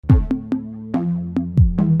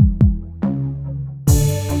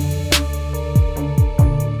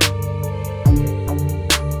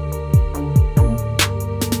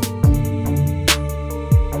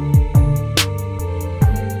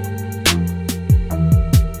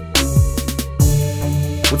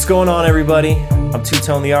What's going on, everybody? I'm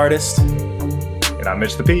Two-Tone the Artist. And I'm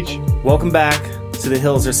Mitch the Peach. Welcome back to the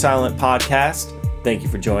Hills Are Silent podcast. Thank you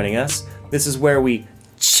for joining us. This is where we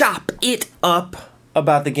chop it up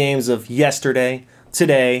about the games of yesterday,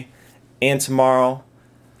 today, and tomorrow.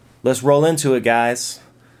 Let's roll into it, guys.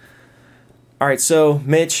 Alright, so,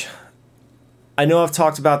 Mitch, I know I've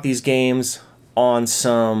talked about these games on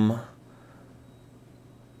some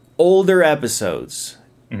older episodes.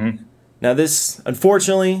 Mm-hmm. Now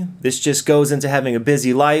unfortunately, this just goes into having a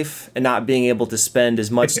busy life and not being able to spend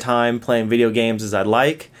as much time playing video games as I'd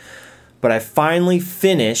like. But I finally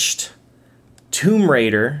finished Tomb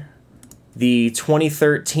Raider, the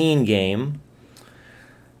 2013 game.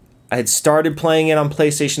 I had started playing it on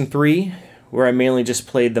PlayStation 3, where I mainly just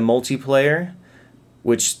played the multiplayer,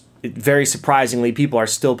 which very surprisingly, people are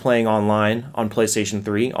still playing online on PlayStation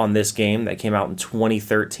 3 on this game that came out in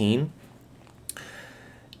 2013.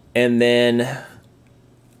 And then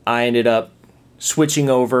I ended up switching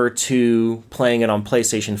over to playing it on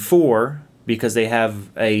PlayStation 4 because they have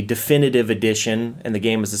a definitive edition, and the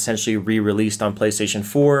game is essentially re-released on PlayStation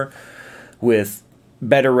 4 with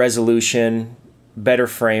better resolution, better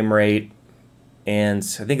frame rate, and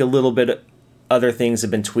I think a little bit other things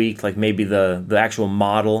have been tweaked, like maybe the actual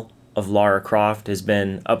model of Lara Croft has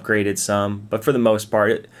been upgraded some, but for the most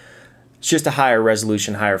part, it's just a higher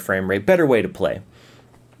resolution, higher frame rate, better way to play.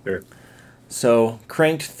 Sure. So,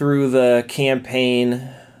 cranked through the campaign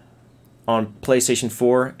on PlayStation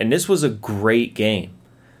 4, and this was a great game.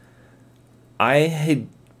 I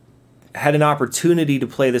had an opportunity to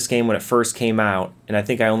play this game when it first came out, and I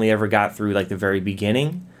think I only ever got through like the very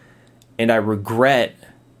beginning, and I regret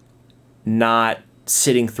not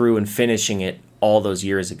sitting through and finishing it all those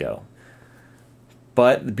years ago.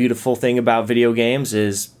 But the beautiful thing about video games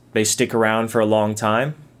is they stick around for a long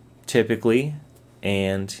time, typically.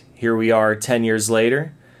 And here we are 10 years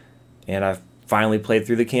later, and I've finally played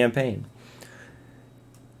through the campaign.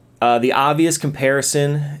 The obvious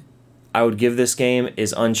comparison I would give this game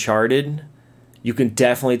is Uncharted. You can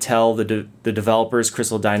definitely tell the developers,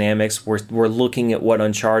 Crystal Dynamics, were looking at what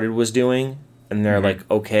Uncharted was doing, and they're like,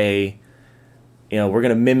 okay, we're going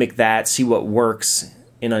to mimic that, see what works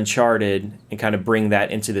in Uncharted, and kind of bring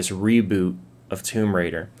that into this reboot of Tomb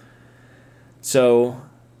Raider. So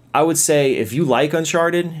I would say if you like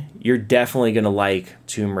Uncharted, you're definitely going to like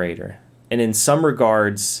Tomb Raider. And in some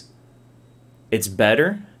regards, it's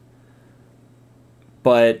better,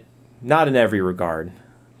 but not in every regard.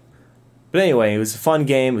 But anyway, it was a fun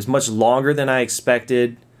game. It was much longer than I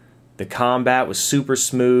expected. The combat was super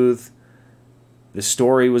smooth. The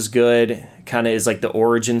story was good. Kind of is like the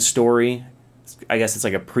origin story. I guess it's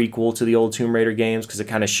like a prequel to the old Tomb Raider games because it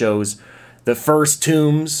kind of shows the first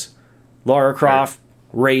tombs Lara Croft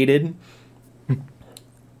raided.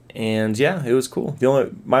 And yeah, it was cool.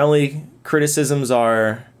 My only criticisms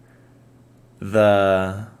are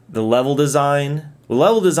the level design. The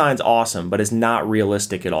level design's awesome, but it's not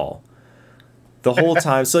realistic at all. The whole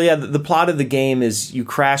time. So yeah, the plot of the game is you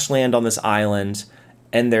crash land on this island,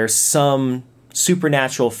 and there's some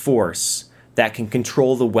supernatural force that can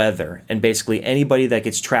control the weather, and basically anybody that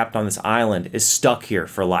gets trapped on this island is stuck here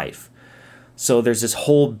for life. So there's this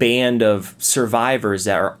whole band of survivors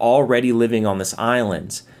that are already living on this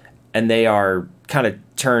island, and they are kind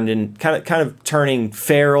of turning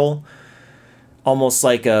feral, almost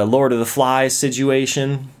like a Lord of the Flies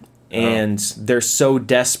situation. And they're so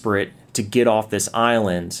desperate to get off this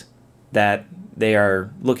island that they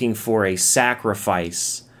are looking for a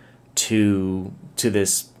sacrifice to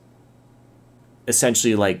this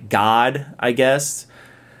essentially like God, I guess,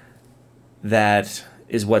 that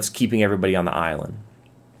is what's keeping everybody on the island.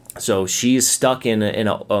 So she's stuck in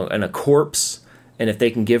a corpse, and if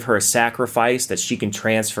they can give her a sacrifice that she can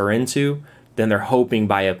transfer into, then they're hoping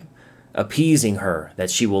by appeasing her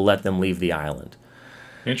that she will let them leave the island.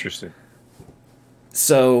 Interesting.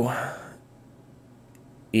 So,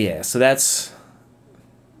 yeah, so that's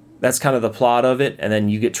kind of the plot of it, and then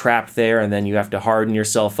you get trapped there, and then you have to harden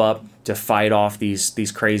yourself up to fight off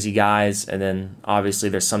these crazy guys, and then obviously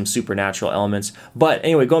there's some supernatural elements. But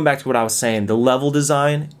anyway, going back to what I was saying, the level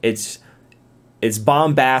design, it's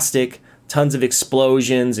bombastic, tons of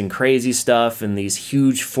explosions and crazy stuff and these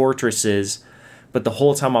huge fortresses, but the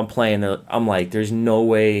whole time I'm playing, I'm like, there's no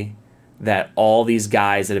way that all these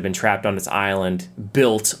guys that have been trapped on this island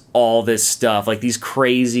built all this stuff, like these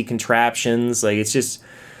crazy contraptions. Like,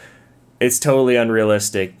 it's totally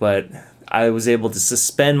unrealistic, but I was able to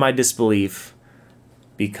suspend my disbelief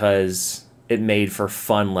because it made for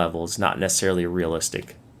fun levels, not necessarily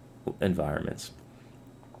realistic environments.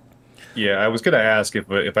 Yeah, I was gonna ask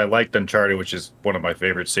if I liked Uncharted, which is one of my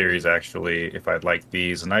favorite series actually, if I'd like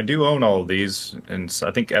these, and I do own all of these, and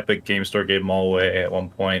I think Epic Game Store gave them all away at one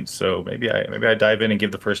point, so maybe I dive in and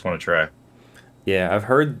give the first one a try. Yeah, I've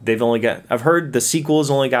heard the sequels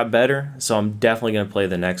only got better, so I'm definitely gonna play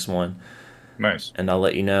the next one, Nice. and I'll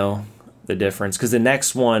let you know the difference because the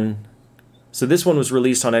next one. So this one was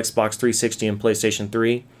released on Xbox 360 and PlayStation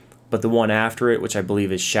 3, but the one after it, which I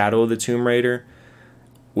believe is Shadow of the Tomb Raider,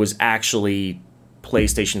 was actually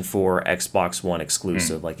PlayStation 4, Xbox One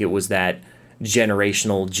exclusive. Like it was that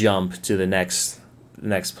generational jump to the next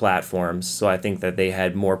platforms. So I think that they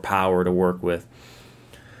had more power to work with.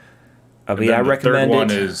 But And yeah, I then the third recommend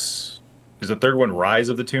one it. is the third one Rise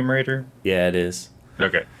of the Tomb Raider? Yeah, it is.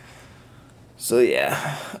 Okay. So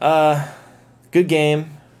yeah, good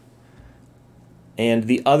game. And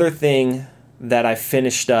the other thing that I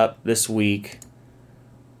finished up this week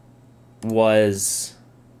was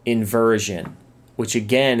Inversion, which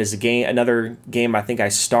again is another game I think I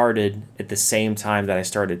started at the same time that I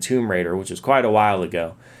started Tomb Raider, which was quite a while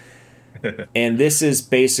ago. And this is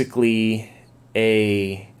basically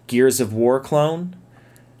a Gears of War clone.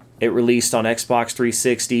 It released on Xbox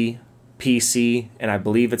 360, PC, and I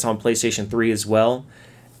believe it's on PlayStation 3 as well.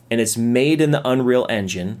 And it's made in the Unreal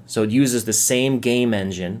Engine, so it uses the same game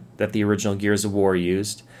engine that the original Gears of War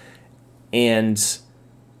used. And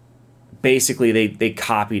basically they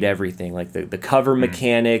copied everything, like the cover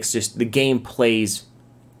mechanics, just the game plays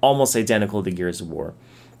almost identical to Gears of War.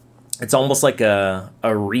 It's almost like a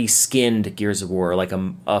reskinned Gears of War, like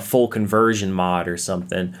a full conversion mod or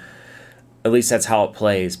something. At least that's how it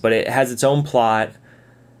plays. But it has its own plot.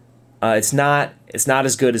 It's not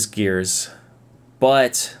as good as Gears,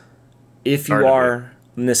 but if you are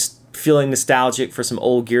feeling nostalgic for some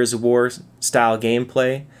old Gears of War style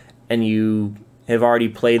gameplay, and you have already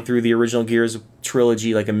played through the original Gears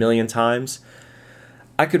trilogy like a million times,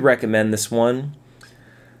 I could recommend this one.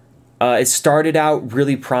 It started out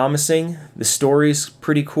really promising. The story's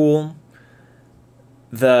pretty cool.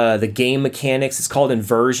 The game mechanics, it's called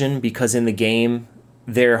Inversion because in the game,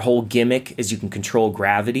 their whole gimmick is you can control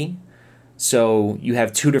gravity. So you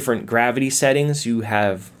have two different gravity settings. You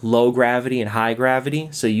have low gravity and high gravity.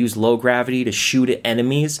 So you use low gravity to shoot at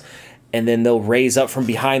enemies, and then they'll raise up from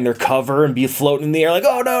behind their cover and be floating in the air like,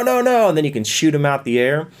 oh, no, no, no. And then you can shoot them out the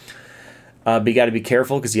air. But you got to be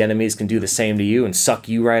careful because the enemies can do the same to you and suck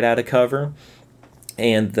you right out of cover.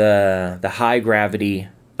 And the high gravity,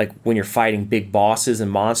 like when you're fighting big bosses and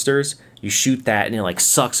monsters, you shoot that and it like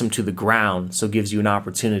sucks them to the ground. So it gives you an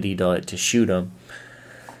opportunity to shoot them.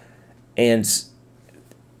 And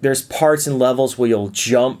there's parts and levels where you'll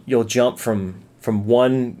jump from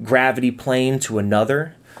one gravity plane to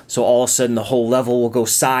another. So all of a sudden the whole level will go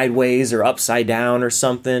sideways or upside down or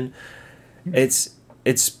something. It's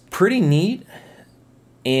pretty neat,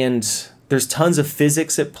 and there's tons of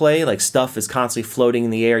physics at play. Like stuff is constantly floating in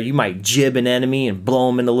the air. You might jib an enemy and blow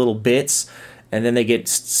them into little bits, and then they get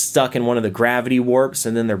stuck in one of the gravity warps,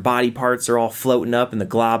 and then their body parts are all floating up in the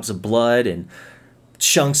globs of blood and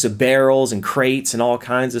chunks of barrels and crates and all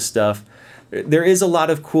kinds of stuff. There is a lot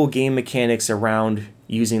of cool game mechanics around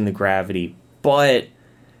using the gravity, but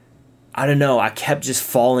I don't know, I kept just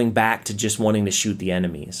falling back to just wanting to shoot the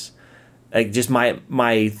enemies. Like just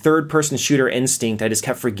my third person shooter instinct, I just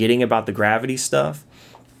kept forgetting about the gravity stuff.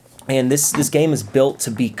 And this game is built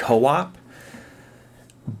to be co-op.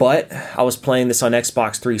 But I was playing this on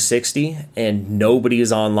Xbox 360 and nobody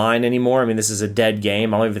is online anymore. I mean, this is a dead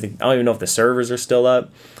game. I don't even know if the servers are still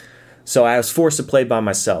up. So I was forced to play by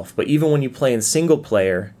myself. But even when you play in single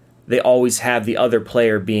player, they always have the other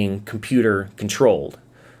player being computer controlled.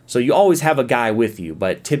 So you always have a guy with you,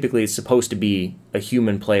 but typically it's supposed to be a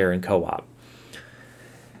human player in co-op.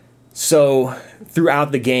 So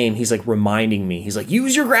throughout the game, he's like reminding me. He's like,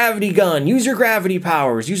 use your gravity gun, use your gravity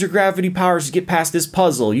powers to get past this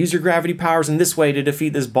puzzle, use your gravity powers in this way to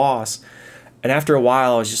defeat this boss. And after a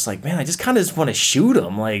while, I was just like, man, I just kind of just want to shoot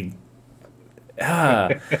him. Like,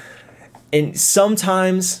 And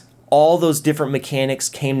sometimes all those different mechanics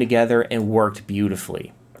came together and worked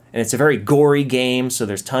beautifully. And it's a very gory game, so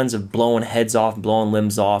there's tons of blowing heads off, blowing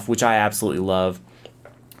limbs off, which I absolutely love.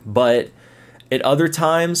 But at other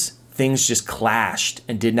times, things just clashed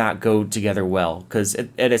and did not go together well. Because at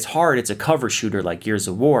its heart, it's a cover shooter like Gears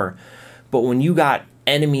of War. But when you got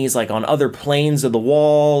enemies like on other planes of the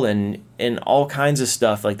wall and all kinds of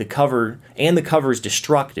stuff, like the cover is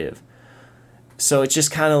destructive. So it's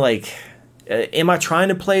just kind of like, am I trying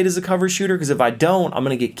to play it as a cover shooter? Because if I don't, I'm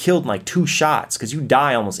going to get killed in like 2 shots because you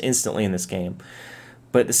die almost instantly in this game.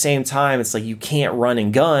 But at the same time, it's like you can't run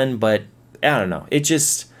and gun, but I don't know. It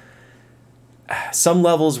just, some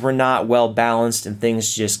levels were not well balanced and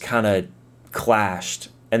things just kind of clashed.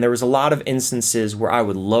 And there was a lot of instances where I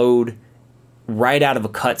would load right out of a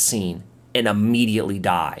cutscene and immediately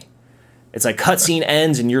die. It's like cutscene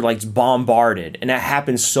ends and you're like bombarded. And that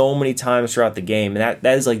happens so many times throughout the game. And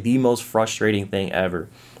that is like the most frustrating thing ever.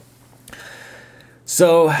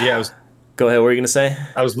 So, yeah, go ahead. What were you going to say?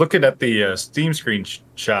 I was looking at the Steam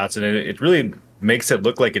screenshots, and it really makes it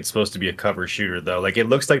look like it's supposed to be a cover shooter, though. Like, it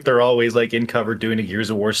looks like they're always like in cover doing a Gears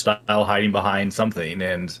of War style, hiding behind something.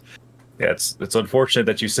 And yeah, it's unfortunate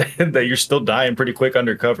that you said that you're still dying pretty quick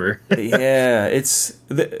undercover. Yeah,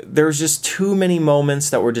 there's just too many moments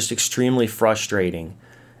that were just extremely frustrating.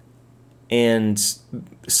 And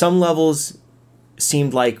some levels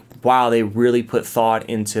seemed like, wow, they really put thought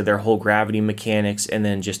into their whole gravity mechanics and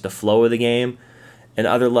then just the flow of the game. And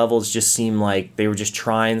other levels just seemed like they were just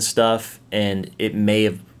trying stuff and it may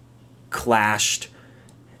have clashed.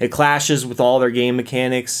 It clashes with all their game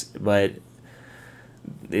mechanics, but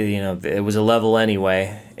you know, it was a level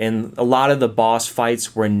anyway. And a lot of the boss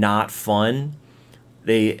fights were not fun.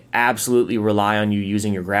 They absolutely rely on you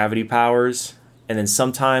using your gravity powers. And then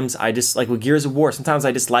sometimes I just, like with Gears of War, sometimes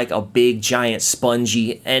I just like a big, giant,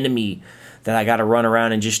 spongy enemy that I got to run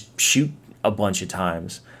around and just shoot a bunch of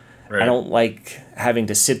times. Right. I don't like having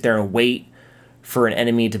to sit there and wait for an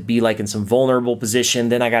enemy to be like in some vulnerable position.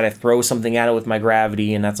 Then I got to throw something at it with my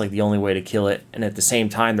gravity, and that's like the only way to kill it. And at the same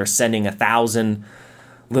time, they're sending 1,000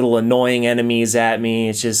 little annoying enemies at me.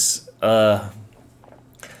 It's just, and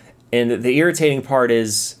the irritating part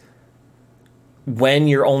is, when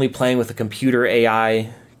you're only playing with a computer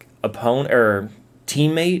AI opponent or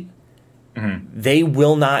teammate, they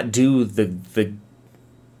will not do the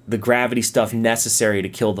gravity stuff necessary to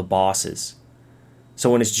kill the bosses. So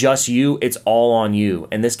when it's just you, it's all on you.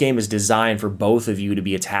 And this game is designed for both of you to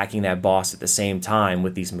be attacking that boss at the same time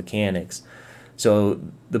with these mechanics. So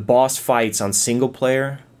the boss fights on single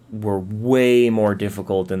player were way more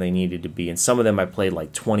difficult than they needed to be. And some of them I played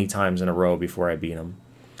like 20 times in a row before I beat them.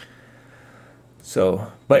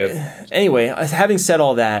 So, but anyway, having said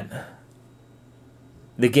all that,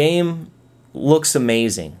 the game looks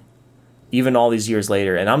amazing, even all these years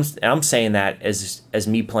later. And I'm saying that as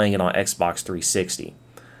me playing it on Xbox 360.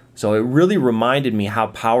 So it really reminded me how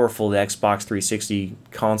powerful the Xbox 360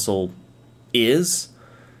 console is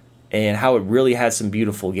and how it really had some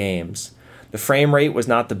beautiful games. The frame rate was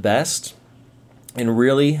not the best. And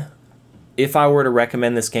really, if I were to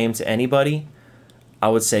recommend this game to anybody, I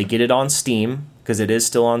would say get it on Steam, because it is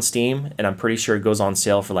still on Steam, and I'm pretty sure it goes on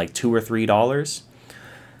sale for like $2 or $3.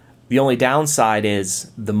 The only downside is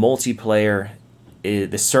the multiplayer,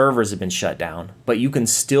 the servers have been shut down, but you can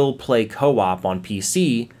still play co-op on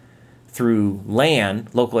PC through LAN,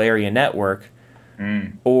 local area network,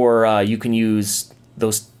 or you can use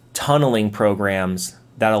those tunneling programs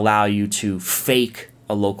that allow you to fake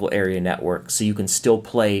a local area network, so you can still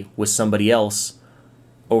play with somebody else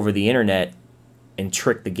over the internet and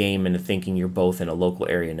trick the game into thinking you're both in a local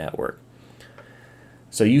area network.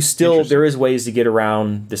 So you still, there is ways to get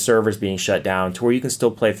around the servers being shut down to where you can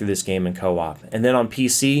still play through this game in co-op. And then on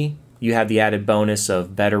PC, you have the added bonus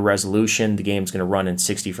of better resolution. The game's going to run in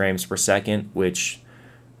 60 frames per second, which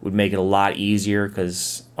would make it a lot easier,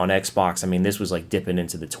 because on Xbox, I mean, this was like dipping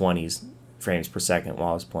into the 20s frames per second while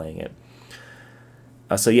I was playing it.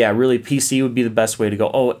 So yeah, really PC would be the best way to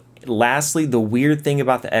go. Oh, lastly, the weird thing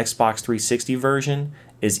about the Xbox 360 version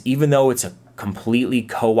is, even though it's a completely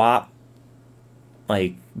co-op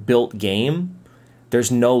like built game,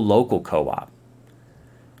 there's no local co-op,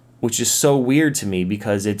 which is so weird to me,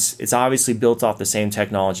 because it's obviously built off the same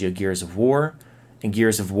technology of Gears of War, and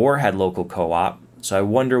Gears of War had local co-op. So I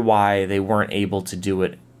wonder why they weren't able to do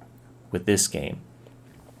it with this game.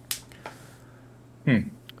 That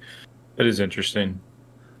is interesting.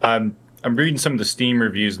 I'm reading some of the Steam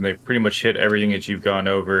reviews, and they've pretty much hit everything that you've gone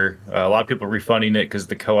over. A lot of people are refunding it because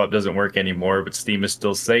the co-op doesn't work anymore, but Steam is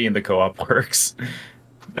still saying the co-op works.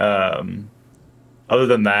 Other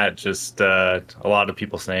than that, just a lot of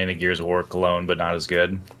people saying the Gears of War alone, but not as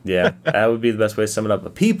good. Yeah, that would be the best way to sum it up.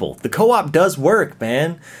 But people, the co-op does work,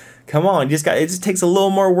 man. Come on, it just takes a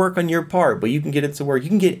little more work on your part, but you can get it to work. You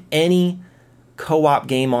can get any co-op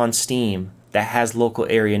game on Steam that has local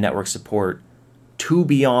area network support to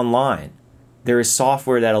be online. There is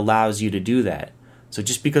software that allows you to do that. So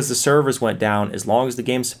just because the servers went down, as long as the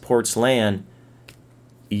game supports LAN,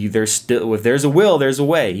 there's still, if there's a will, there's a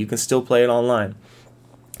way. You can still play it online.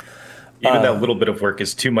 Even that little bit of work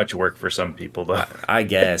is too much work for some people, though. I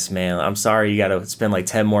guess, man. I'm sorry you got to spend like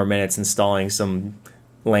 10 more minutes installing some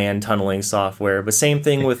LAN tunneling software. But same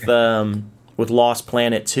thing with Lost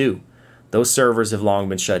Planet 2. Those servers have long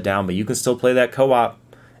been shut down, but you can still play that co-op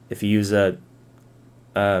if you use a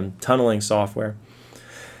tunneling software.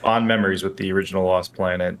 On memories with the original Lost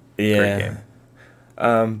Planet. Yeah. Great game.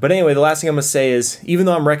 But anyway, the last thing I'm going to say is, even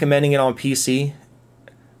though I'm recommending it on PC,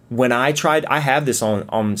 when I have this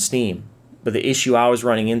on Steam, but the issue I was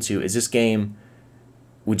running into is this game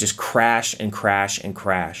would just crash and crash and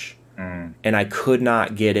crash. And I could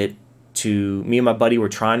not get it to... Me and my buddy were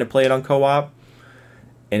trying to play it on co-op,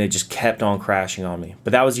 and it just kept on crashing on me.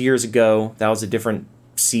 But that was years ago. That was a different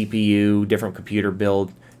CPU, different computer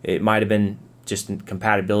build. It might have been just a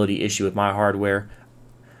compatibility issue with my hardware.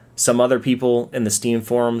 Some other people in the Steam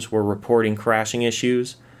forums were reporting crashing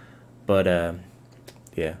issues, but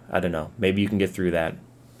yeah, I don't know. Maybe you can get through that,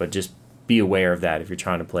 but just be aware of that if you're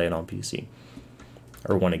trying to play it on PC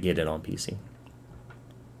or want to get it on PC.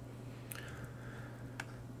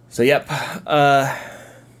 So, yep.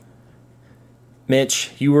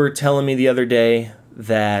 Mitch, you were telling me the other day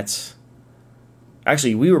that...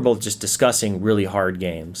 Actually, we were both just discussing really hard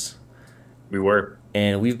games. We were.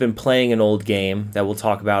 And we've been playing an old game that we'll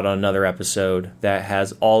talk about on another episode that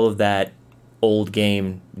has all of that old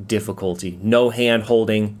game difficulty. No hand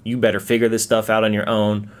holding. You better figure this stuff out on your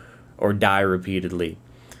own or die repeatedly.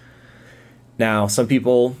 Now, some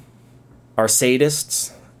people are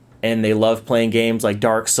sadists and they love playing games like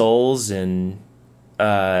Dark Souls and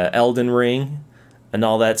Elden Ring and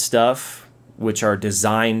all that stuff, which are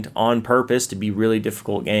designed on purpose to be really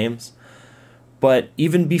difficult games. But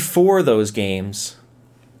even before those games,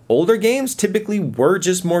 older games typically were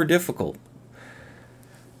just more difficult.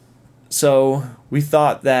 So we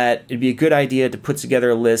thought that it'd be a good idea to put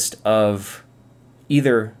together a list of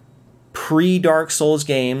either pre-Dark Souls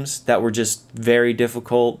games that were just very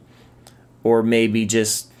difficult, or maybe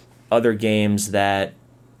just other games that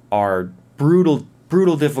are brutal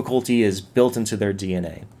difficulty is built into their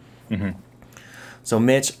DNA. Mm-hmm. So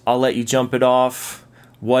Mitch, I'll let you jump it off.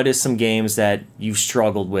 What is some games that you've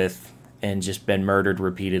struggled with and just been murdered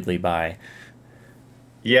repeatedly by?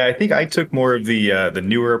 Yeah, I think I took more of the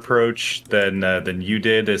newer approach than you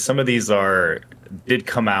did. Some of these did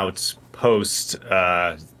come out post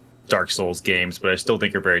Dark Souls games, but I still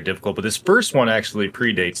think are very difficult. But this first one actually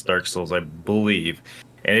predates Dark Souls, I believe,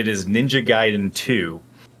 and it is Ninja Gaiden 2.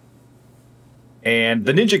 And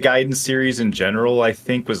the Ninja Gaiden series in general, I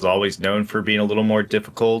think, was always known for being a little more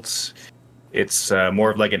difficult. It's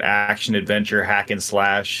more of like an action-adventure hack and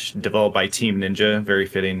slash developed by Team Ninja, very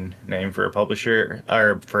fitting name for a publisher,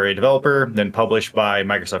 or for a developer, then published by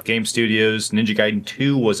Microsoft Game Studios. Ninja Gaiden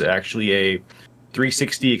 2 was actually a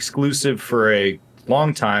 360 exclusive for a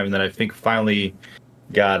long time, and then I think finally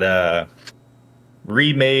got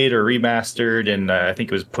remade or remastered, and I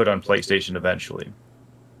think it was put on PlayStation eventually.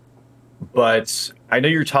 But I know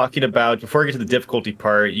you're talking about, before I get to the difficulty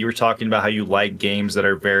part, you were talking about how you like games that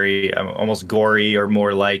are very almost gory, or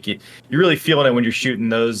more like you're really feeling it when you're shooting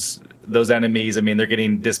those enemies. I mean, they're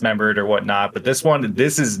getting dismembered or whatnot. But this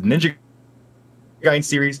is Ninja Gaiden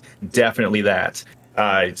series, definitely that.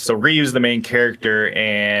 So Ryu's the main character,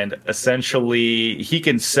 and essentially he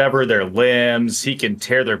can sever their limbs, he can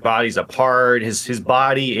tear their bodies apart. His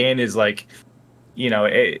body and his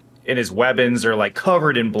and his weapons are like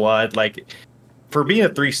covered in blood. Like, for being a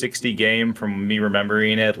 360 game, from me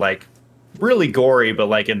remembering it, like really gory, but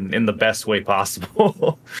like in the best way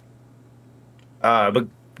possible. But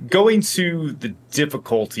going to the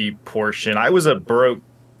difficulty portion, I was a broke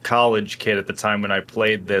college kid at the time when I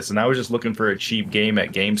played this, and I was just looking for a cheap game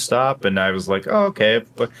at GameStop, and I was like, oh, okay,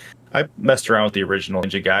 I messed around with the original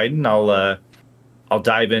Ninja Gaiden. I'll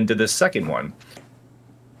dive into this second one.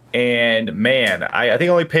 And man, I think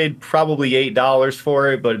I only paid probably $8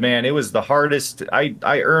 for it, but man, it was the hardest. I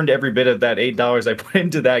earned every bit of that $8 I put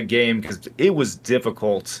into that game because it was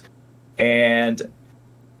difficult. And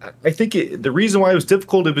I think the reason why it was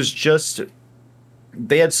difficult, it was just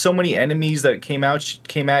they had so many enemies that came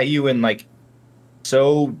at you in like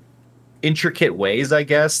so intricate ways, I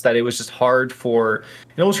guess, that it was just hard for.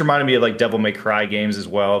 It almost reminded me of like Devil May Cry games as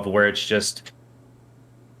well, where it's just,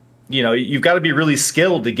 you've got to be really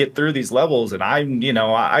skilled to get through these levels. And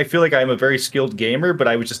I feel like I'm a very skilled gamer, but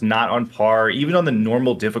I was just not on par, even on the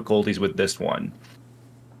normal difficulties with this one.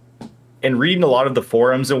 And reading a lot of the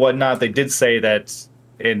forums and whatnot, they did say that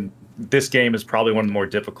in this game is probably one of the more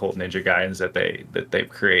difficult Ninja Gaidens that they've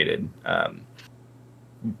created.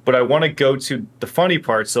 But I want to go to the funny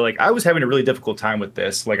part. So like, I was having a really difficult time with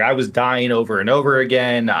this. Like, I was dying over and over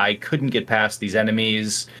again. I couldn't get past these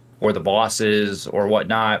enemies or the bosses or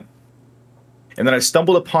whatnot. And then I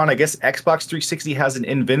stumbled upon, I guess Xbox 360 has an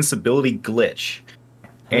invincibility glitch.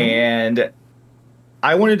 And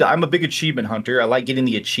I'm a big achievement hunter. I like getting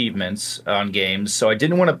the achievements on games. So I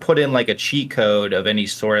didn't want to put in like a cheat code of any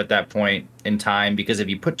sort at that point in time, because if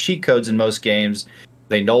you put cheat codes in most games,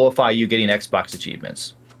 they nullify you getting Xbox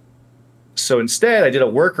achievements. So instead, I did a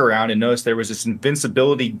workaround and noticed there was this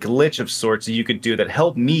invincibility glitch of sorts that you could do that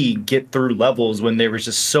helped me get through levels when there was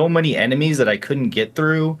just so many enemies that I couldn't get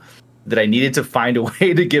through, that I needed to find a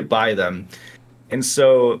way to get by them. And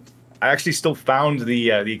so I actually still found the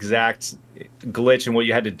exact glitch and what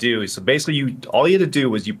you had to do. So basically, all you had to do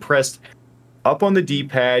was you pressed up on the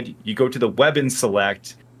D-pad, you go to the weapon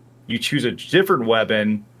select, you choose a different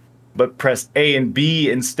weapon, but press A and B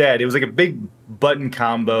instead. It was like a big button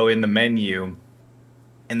combo in the menu,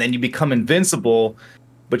 and then you become invincible,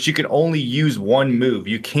 but you can only use one move.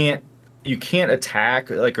 You can't attack,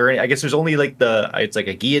 like, or I guess there's only like it's like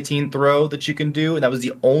a guillotine throw that you can do, and that was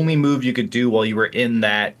the only move you could do while you were in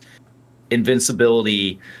that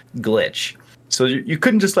invincibility glitch. So you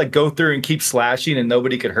couldn't just like go through and keep slashing and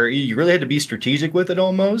nobody could hurt you. You really had to be strategic with it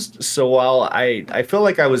almost. So while I felt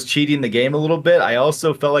like I was cheating the game a little bit, I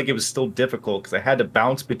also felt like it was still difficult because I had to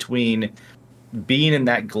bounce between being in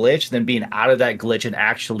that glitch, then being out of that glitch and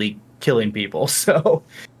actually killing people. So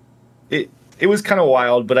it was kind of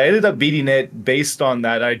wild, but I ended up beating it based on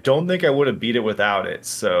that. I don't think I would have beat it without it.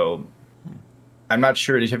 So I'm not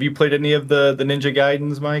sure. Have you played any of the Ninja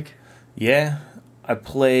Gaidens, Mike? Yeah,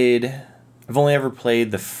 I've only ever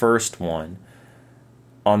played the first one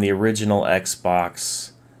on the original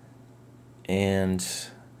Xbox. And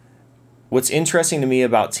what's interesting to me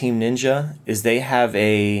about Team Ninja is they have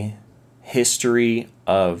a history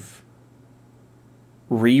of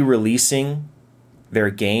re-releasing their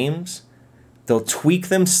games. They'll tweak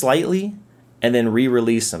them slightly and then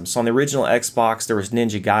re-release them. So on the original Xbox, there was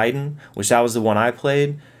Ninja Gaiden, which that was the one I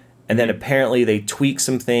played. And then apparently they tweaked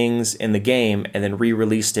some things in the game and then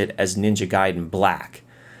re-released it as Ninja Gaiden Black.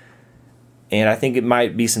 And I think it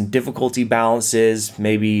might be some difficulty balances,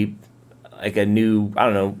 maybe like a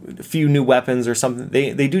few new weapons or something.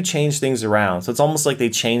 They do change things around. So it's almost like they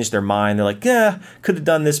changed their mind. They're like, yeah, could have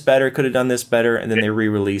done this better, and then they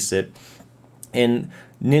re-release it. And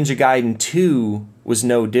Ninja Gaiden 2 was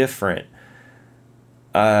no different.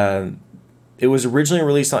 It was originally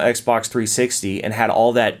released on Xbox 360 and had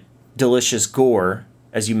all that delicious gore,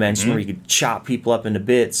 as you mentioned, where you could chop people up into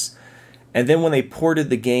bits. And then when they ported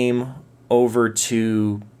the game over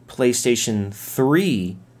to PlayStation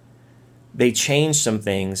 3, they changed some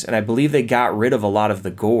things, and I believe they got rid of a lot of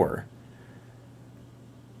the gore.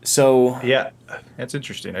 So yeah, that's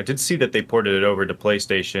interesting. I did see that they ported it over to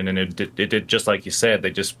PlayStation, and it did just like you said.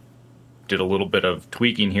 They just did a little bit of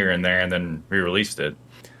tweaking here and there, and then re-released it.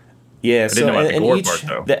 Yeah, so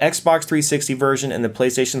the Xbox 360 version and the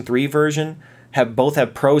PlayStation 3 version both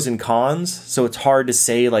have pros and cons, so it's hard to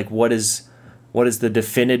say like what is the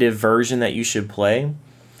definitive version that you should play.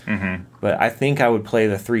 Mm-hmm. But I think I would play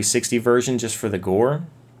the 360 version just for the gore.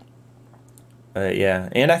 Yeah,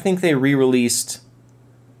 and I think they re-released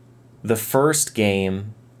the first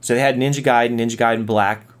game. So they had Ninja Gaiden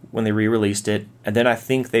Black when they re-released it, and then I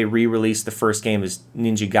think they re-released the first game as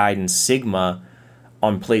Ninja Gaiden Sigma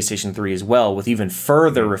on PlayStation 3 as well, with even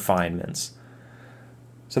further refinements.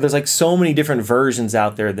 So there's like so many different versions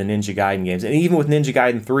out there of the Ninja Gaiden games. And even with Ninja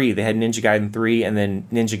Gaiden 3, they had Ninja Gaiden 3 and then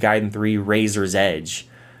Ninja Gaiden 3 Razor's Edge.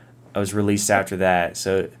 It was released after that.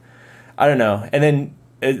 So I don't know. And then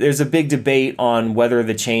there's a big debate on whether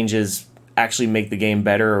the changes actually make the game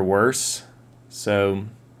better or worse. So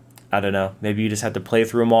I don't know. Maybe you just have to play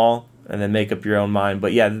through them all and then make up your own mind.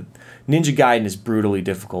 But yeah, Ninja Gaiden is brutally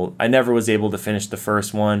difficult. I never was able to finish the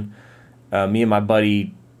first one. Me and my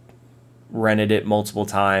buddy rented it multiple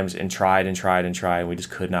times and tried. And we just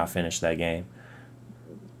could not finish that game.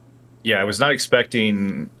 Yeah, I was not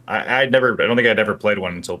expecting. I don't think I'd ever played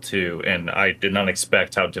one until 2, and I did not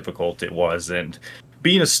expect how difficult it was. And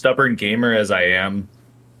being a stubborn gamer as I am,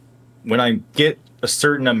 when I get a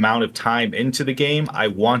certain amount of time into the game, I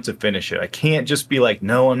want to finish it. I can't just be like,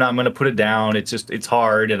 no, I'm not going to put it down. It's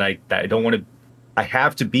hard, and I don't want to. I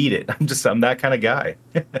have to beat it. I'm that kind of guy.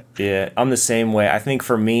 Yeah, I'm the same way. I think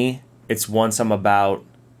for me, it's once I'm about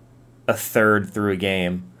a third through a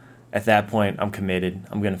game. At that point, I'm committed.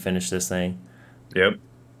 I'm going to finish this thing. Yep.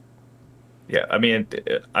 Yeah, I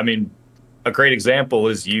mean, a great example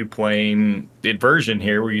is you playing Inversion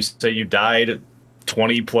here, where you say you died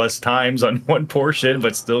 20 plus times on one portion,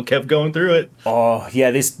 but still kept going through it. Oh yeah,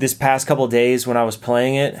 this past couple of days when I was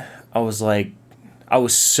playing it, I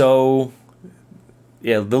was so.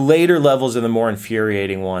 Yeah, the later levels are the more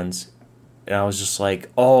infuriating ones. And I was just like,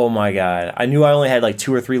 oh my God. I knew I only had like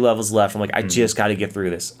 2 or 3 levels left. I'm like, I just got to get through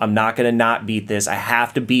this. I'm not going to not beat this. I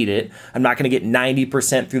have to beat it. I'm not going to get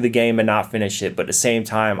 90% through the game and not finish it. But at the same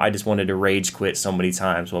time, I just wanted to rage quit so many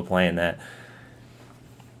times while playing that.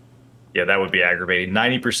 Yeah, that would be aggravating.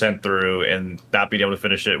 90% through and not being able to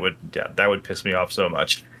finish it that would piss me off so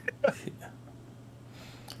much.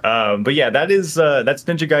 But yeah, that's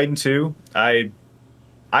Ninja Gaiden 2.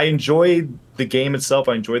 I enjoy the game itself.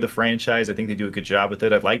 I enjoy the franchise. I think they do a good job with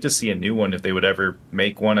it. I'd like to see a new one if they would ever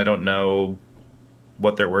make one. I don't know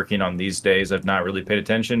what they're working on these days. I've not really paid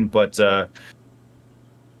attention, but I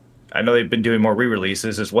know they've been doing more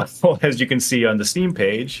re-releases as well, as you can see on the Steam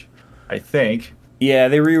page, I think. Yeah,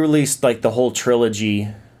 they re-released like the whole trilogy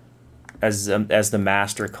as the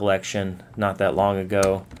Master Collection not that long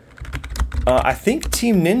ago. I think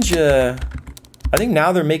Team Ninja, I think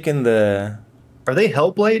now they're making the... Are they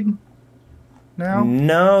Hellblade now?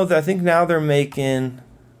 No, I think now they're making...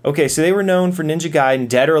 Okay, so they were known for Ninja Gaiden,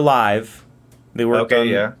 Dead or Alive. They worked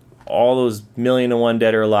on all those 1,000,001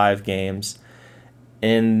 Dead or Alive games.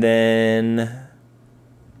 And then...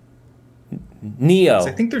 Neo.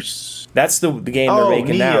 I think there's... That's the game they're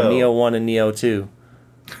making now, Neo 1 and Neo 2.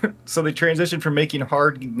 So they transitioned from making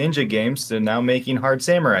hard ninja games to now making hard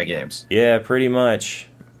samurai games. Yeah, pretty much.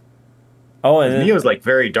 Oh, and Neo's like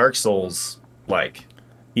very Dark Souls-like.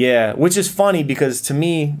 Yeah, which is funny because to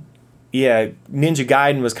me, yeah, Ninja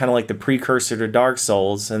Gaiden was kind of like the precursor to Dark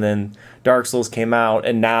Souls, and then Dark Souls came out,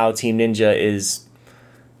 and now Team Ninja is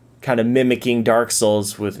kind of mimicking Dark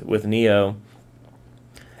Souls with Neo.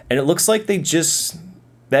 And it looks like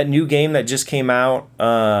that new game that just came out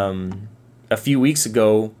a few weeks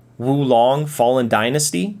ago, Wulong Fallen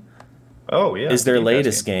Dynasty. Oh, yeah. Is their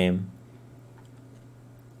latest game.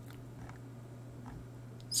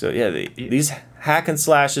 So yeah, these hack and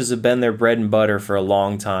slashes have been their bread and butter for a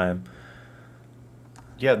long time.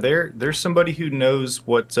 Yeah, there's somebody who knows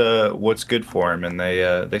what's good for them, and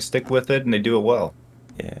they stick with it and they do it well.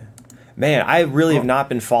 Yeah, man, I really have not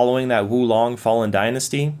been following that Wulong Fallen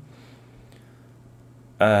Dynasty.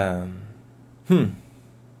 There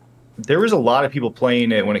was a lot of people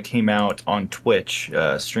playing it when it came out on Twitch,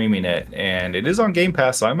 streaming it, and it is on Game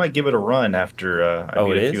Pass, so I might give it a run after I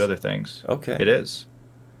beat a few other things. Okay. It is.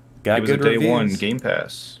 Got good reviews. It was a day one Game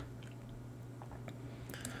Pass.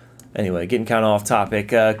 Anyway, getting kind of off topic.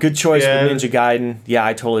 Good choice with Ninja Gaiden. Yeah,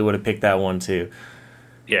 I totally would have picked that one too.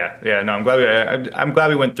 Yeah. No, I'm glad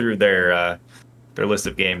we went through their list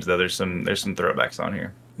of games though. There's some throwbacks on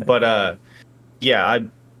here, but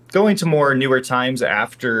going to more newer times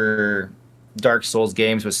after Dark Souls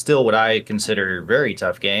games, but still what I consider very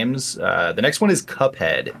tough games. The next one is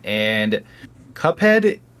Cuphead, and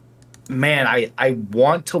Cuphead. Man, I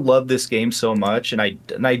want to love this game so much, and I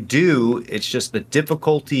do. It's just the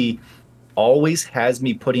difficulty always has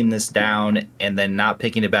me putting this down and then not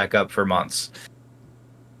picking it back up for months.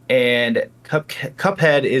 And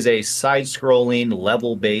Cuphead is a side-scrolling,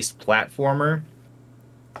 level-based platformer.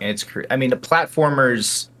 And the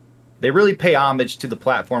platformers, they really pay homage to the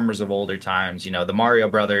platformers of older times. You know, the Mario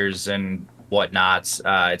Brothers and whatnot.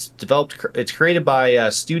 It's created by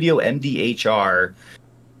Studio MDHR.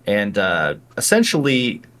 And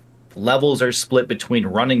essentially, levels are split between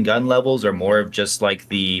run and gun levels, or more of just like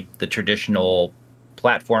the traditional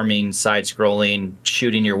platforming, side-scrolling,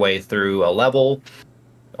 shooting your way through a level,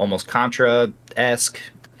 almost Contra-esque.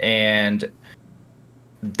 And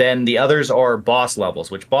then the others are boss levels,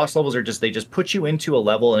 which boss levels are they just put you into a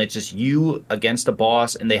level, and it's just you against a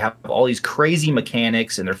boss, and they have all these crazy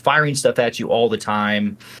mechanics, and they're firing stuff at you all the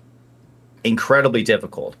time. Incredibly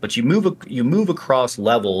difficult, but you move across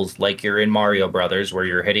levels like you're in Mario Brothers, where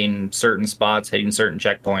you're hitting certain spots, hitting certain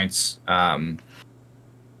checkpoints,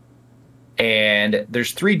 and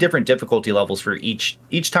there's 3 different difficulty levels for each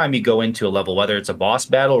time you go into a level, whether it's a boss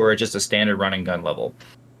battle or just a standard run and gun level.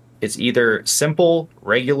 It's either simple,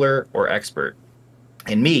 regular, or expert.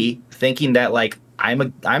 And me thinking that like I'm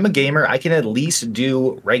a gamer, I can at least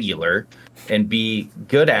do regular and be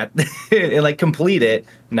good at and like complete it.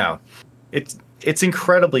 No. It's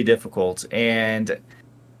incredibly difficult, and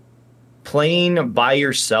playing by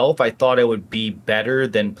yourself, I thought it would be better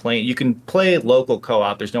than playing. You can play local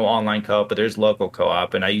co-op. There's no online co-op, but there's local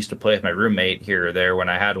co-op, and I used to play with my roommate here or there when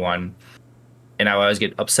I had one, and I always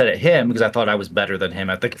get upset at him because I thought I was better than him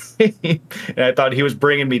at the game, and I thought he was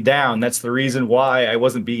bringing me down. That's the reason why I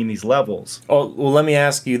wasn't beating these levels. Oh, well, let me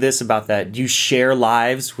ask you this about that. Do you share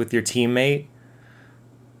lives with your teammate?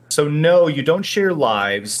 So no, you don't share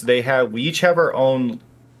lives. We each have our own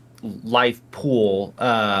life pool,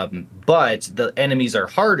 but the enemies are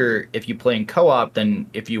harder if you play in co-op than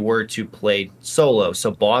if you were to play solo.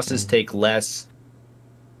 So bosses take less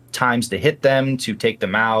times to hit them, to take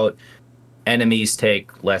them out. Enemies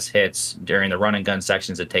take less hits during the run and gun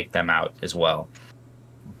sections to take them out as well.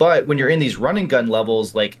 But when you're in these run and gun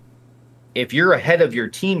levels, like if you're ahead of your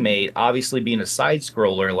teammate, obviously being a side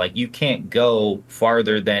scroller, like you can't go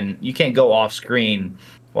you can't go off screen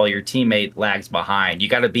while your teammate lags behind. You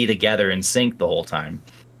got to be together in sync the whole time,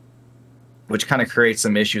 which kind of creates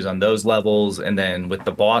some issues on those levels. And then with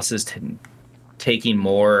the bosses taking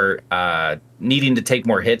more, needing to take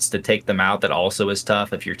more hits to take them out, that also is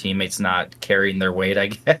tough if your teammate's not carrying their weight, I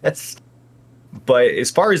guess. But as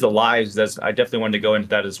far as the lives, I definitely wanted to go into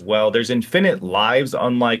that as well. There's infinite lives,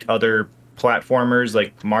 unlike other platformers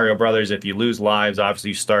like Mario Brothers. If you lose lives,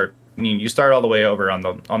 obviously you start all the way over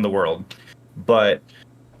on the world. But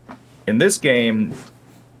in this game,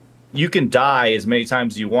 you can die as many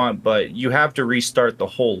times as you want, but you have to restart the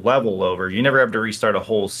whole level over. You never have to restart a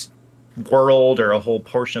whole world or a whole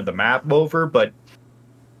portion of the map over. But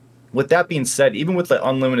with that being said, even with the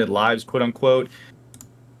unlimited lives, quote unquote,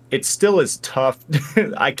 it still is tough.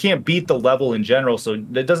 I can't beat the level in general, so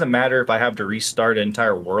it doesn't matter if I have to restart an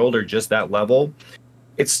entire world or just that level.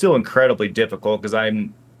 It's still incredibly difficult because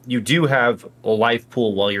you do have a life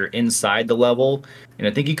pool while you're inside the level, and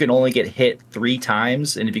I think you can only get hit 3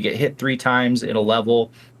 times, and if you get hit 3 times in a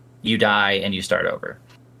level, you die and you start over.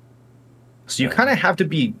 So you kind of have to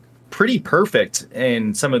be pretty perfect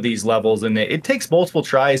in some of these levels, and it takes multiple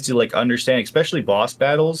tries to like understand, especially boss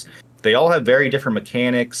battles. They all have very different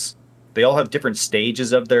mechanics. They all have different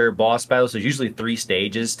stages of their boss battles. There's usually 3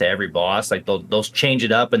 stages to every boss. Like they'll change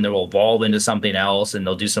it up and they'll evolve into something else, and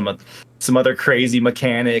they'll do some other crazy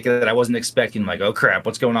mechanic that I wasn't expecting. I'm like, oh crap,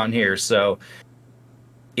 what's going on here? So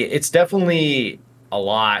it's definitely a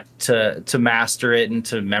lot to master it and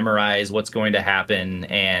to memorize what's going to happen.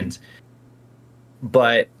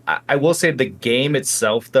 But I will say the game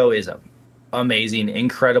itself though is amazing,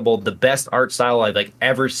 incredible, the best art style I've like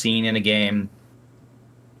ever seen in a game.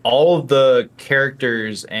 All of the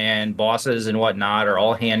characters and bosses and whatnot are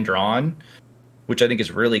all hand drawn, which I think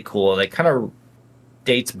is really cool. That kind of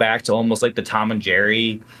dates back to almost like the Tom and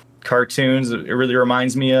Jerry cartoons. It really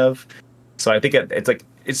reminds me of. So I think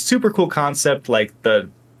it's super cool concept. Like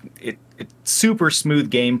it's super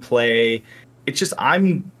smooth gameplay. It's just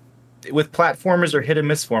with platformers are hit and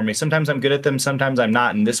miss for me. Sometimes I'm good at them, sometimes I'm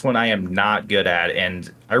not, and this one I am not good at.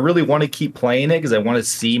 And I really want to keep playing it because I want to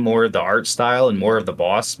see more of the art style and more of the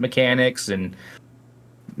boss mechanics, and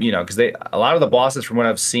because a lot of the bosses from what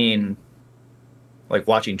I've seen, like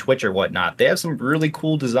watching Twitch or whatnot, they have some really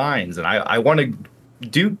cool designs, and I want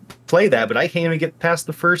to play that, but I can't even get past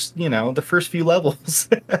the first few levels.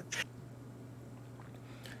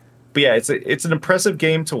 But yeah, it's an impressive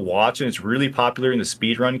game to watch, and it's really popular in the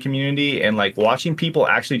speedrun community. And like watching people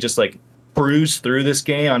actually just like cruise through this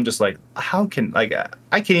game, I'm just like, I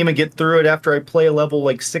can't even get through it after I play a level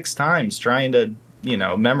like 6 times trying to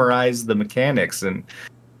memorize the mechanics. And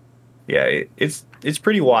yeah, it's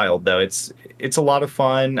pretty wild though. It's a lot of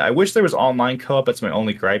fun. I wish there was online co-op. That's my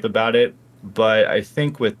only gripe about it. But I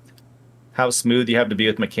think with how smooth you have to be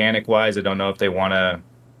with mechanic wise, I don't know if they want to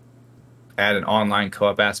add an online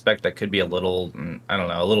co-op aspect that could be a little, I don't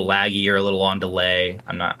know, a little laggy or a little on delay.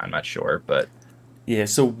 I'm not sure, but yeah.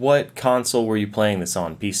 So what console were you playing this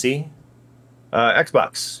on? PC?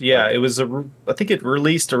 Xbox. Yeah, okay. It was I think it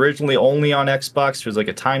released originally only on Xbox. It was like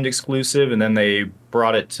a timed exclusive, and then they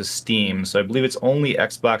brought it to Steam. So I believe it's only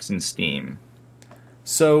Xbox and Steam.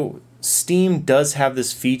 So Steam does have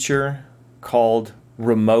this feature called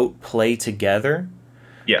Remote Play Together.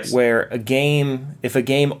 Yes. Where if a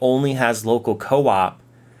game only has local co-op,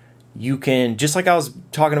 you can, just like I was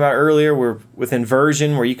talking about earlier, with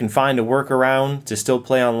Inversion, where you can find a workaround to still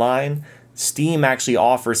play online, Steam actually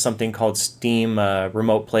offers something called Steam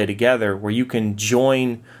Remote Play Together, where you can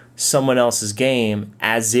join someone else's game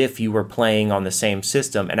as if you were playing on the same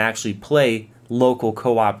system and actually play local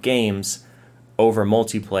co-op games over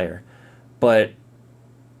multiplayer. But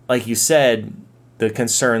like you said, the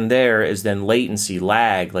concern there is then latency,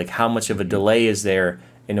 lag, like how much of a delay is there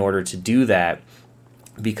in order to do that,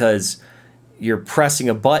 because you're pressing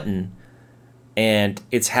a button and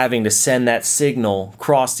it's having to send that signal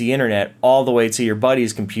across the internet all the way to your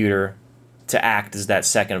buddy's computer to act as that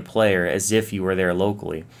second player as if you were there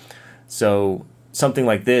locally. So something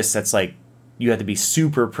like this that's like you have to be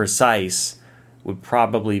super precise would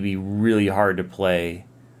probably be really hard to play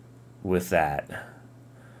with that.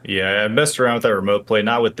 Yeah, I messed around with that remote play,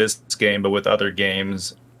 not with this game, but with other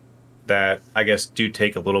games. that I guess do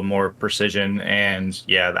take a little more precision. And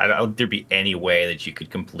yeah, I don't think there'd be any way that you could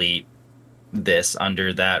complete this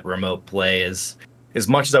under that remote play. As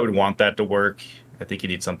much as I would want that to work, I think you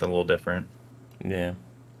need something a little different. Yeah.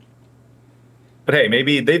 But hey,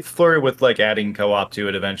 maybe they've flirted with like adding co-op to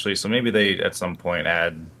it eventually, so maybe they at some point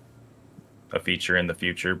add a feature in the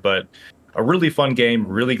future. But a really fun game,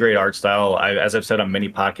 really great art style. As I've said on many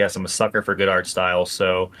podcasts, I'm a sucker for good art style,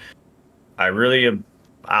 so I really am.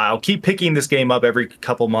 I'll keep picking this game up every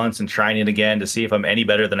couple months and trying it again to see if I'm any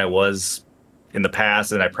better than I was in the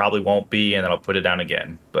past, and I probably won't be, and then I'll put it down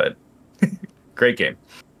again. But great game.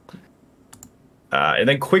 And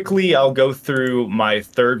then quickly, I'll go through my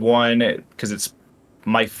third one because it's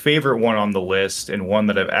my favorite one on the list and one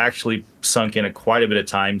that I've actually sunk in quite a bit of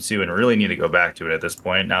time to and really need to go back to it at this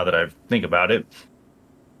point now that I think about it.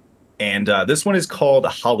 And this one is called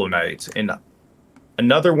Hollow Knight, and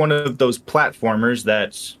another one of those platformers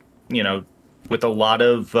that, you know, with a lot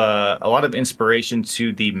of inspiration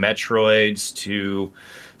to the Metroids, to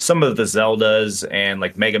some of the Zeldas and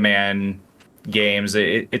like Mega Man games.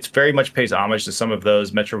 It's very much pays homage to some of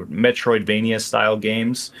those Metroidvania style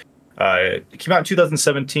games. It came out in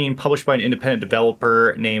 2017, published by an independent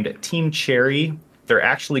developer named Team Cherry. They're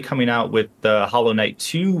actually coming out with Hollow Knight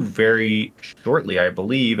 2 very shortly, I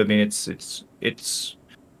believe. I mean, it's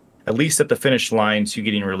at least at the finish line to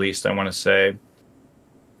getting released, I want to say.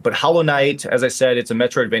 But Hollow Knight, as I said, it's a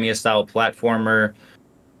Metroidvania style platformer,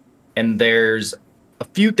 and there's a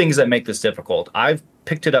few things that make this difficult. I've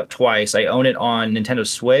picked it up twice. I own it on Nintendo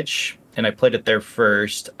Switch, and I played it there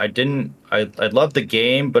first. I love the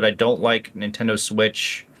game, but I don't like Nintendo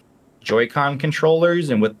Switch Joy-Con controllers,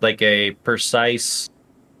 and with like a precise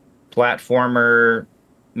platformer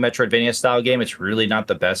Metroidvania style game, it's really not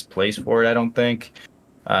the best place for it, I don't think.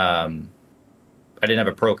 I didn't have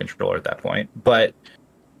a Pro controller at that point, but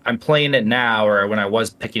I'm playing it now, or when I was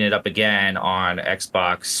picking it up again on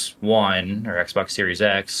Xbox One or Xbox Series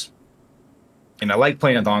X, and I like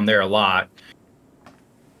playing it on there a lot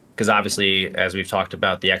because obviously, as we've talked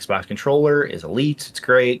about, the Xbox controller is elite. It's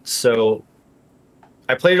great. So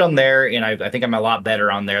I played it on there, and I think I'm a lot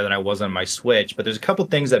better on there than I was on my Switch. But there's a couple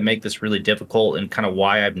things that make this really difficult and kind of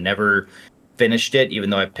why I've never finished it, even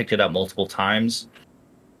though I've picked it up multiple times.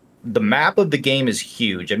 The map of the game is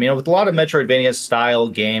huge. I mean, with a lot of Metroidvania style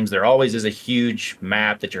games, there always is a huge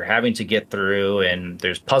map that you're having to get through, and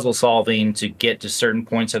there's puzzle solving to get to certain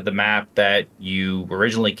points of the map that you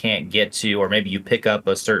originally can't get to, or maybe you pick up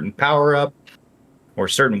a certain power up or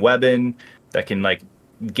certain weapon that can like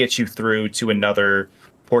get you through to another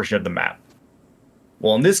portion of the map.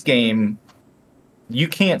 Well, in this game, you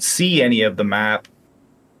can't see any of the map,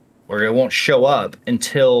 or it won't show up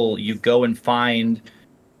until you go and find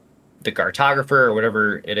the cartographer or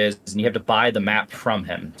whatever it is, and you have to buy the map from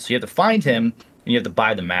him. So you have to find him, and you have to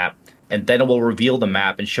buy the map, and then it will reveal the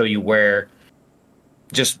map and show you where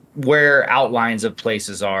outlines of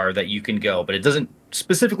places are that you can go, but it doesn't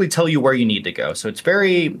specifically tell you where you need to go. So it's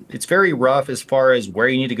very rough as far as where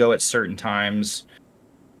you need to go at certain times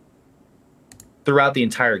throughout the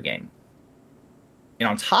entire game. And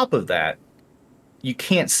on top of that, you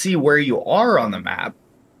can't see where you are on the map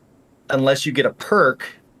unless you get a perk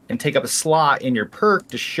and take up a slot in your perk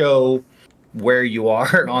to show where you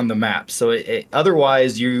are on the map. So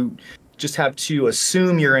otherwise, you just have to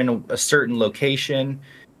assume you're in a certain location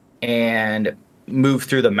and move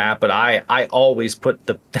through the map. But I always put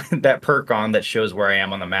that perk on that shows where I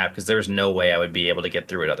am on the map because there's no way I would be able to get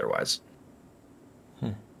through it otherwise.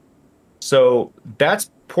 So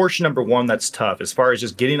that's portion number one that's tough as far as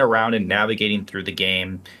just getting around and navigating through the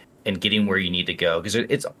game and getting where you need to go, because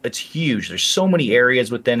it's huge. There's so many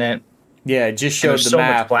areas within it. Yeah, it just showed the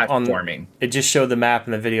map much platforming. It just showed the map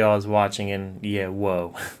in the video I was watching, and yeah,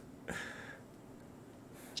 whoa.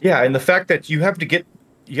 Yeah, and the fact that you have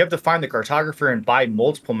to find the cartographer and buy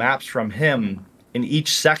multiple maps from him in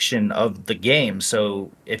each section of the game.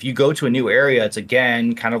 So if you go to a new area, it's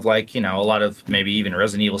again kind of like, you know, a lot of maybe even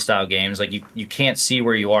Resident Evil style games, like you can't see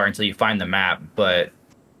where you are until you find the map, but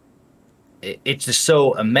it's just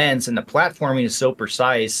so immense, and the platforming is so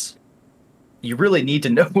precise. You really need to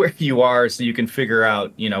know where you are so you can figure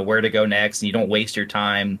out, you know, where to go next, and you don't waste your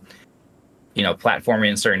time, you know, platforming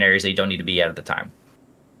in certain areas that you don't need to be at the time.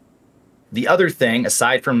 The other thing,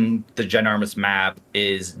 aside from the ginormous map,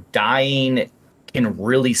 is dying can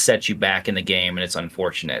really set you back in the game, and it's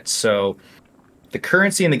unfortunate. So the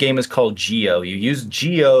currency in the game is called Geo. You use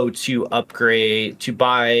Geo to upgrade, to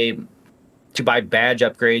buy badge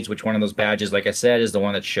upgrades, which one of those badges, like I said, is the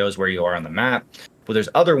one that shows where you are on the map. But there's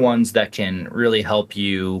other ones that can really help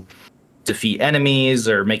you defeat enemies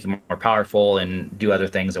or make them more powerful and do other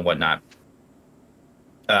things and whatnot.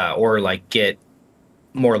 Or like get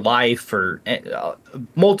more life or a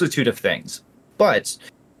multitude of things. But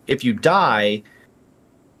if you die,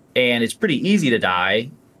 and it's pretty easy to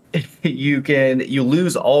die, you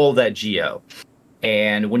lose all of that geo.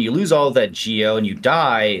 And when you lose all of that geo and you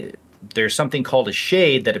die, there's something called a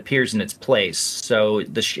shade that appears in its place. So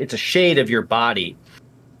it's a shade of your body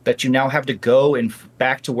that you now have to go and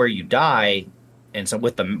back to where you die. And so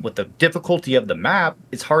with the difficulty of the map,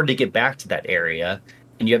 it's hard to get back to that area,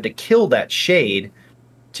 and you have to kill that shade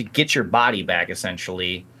to get your body back,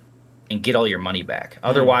 essentially, and get all your money back.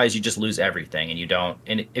 Otherwise, you just lose everything, and you don't.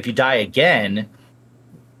 And if you die again,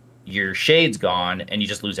 your shade's gone, and you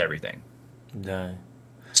just lose everything. No.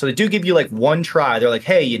 So they do give you like one try. They're like,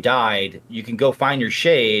 hey, you died. You can go find your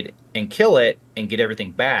shade and kill it and get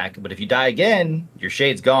everything back. But if you die again, your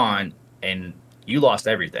shade's gone, and you lost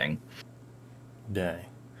everything. Dang.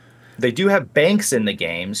 They do have banks in the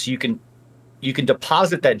game, so you can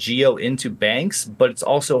deposit that geo into banks, but it's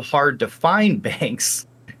also hard to find banks.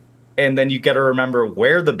 And then you got to remember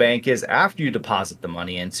where the bank is after you deposit the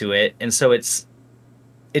money into it. And so it's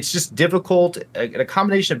just difficult, a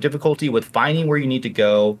combination of difficulty with finding where you need to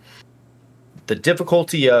go, the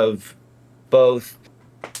difficulty of both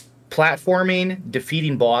platforming,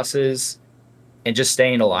 defeating bosses, and just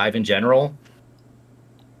staying alive in general.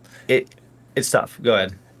 It's tough. Go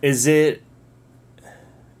ahead. Is it,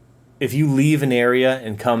 if you leave an area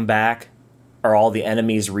and come back, are all the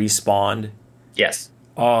enemies respawned? Yes.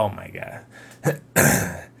 Oh my god.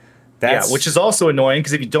 Yeah, which is also annoying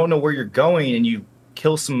because if you don't know where you're going and you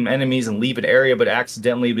kill some enemies and leave an area but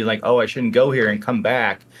accidentally be like, oh, I shouldn't go here, and come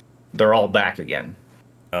back, they're all back again.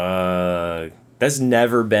 That's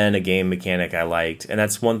never been a game mechanic I liked, and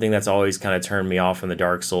that's one thing that's always kind of turned me off from the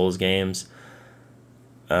Dark Souls games.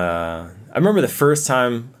 I remember the first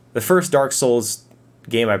Dark Souls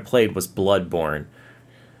game I played was Bloodborne.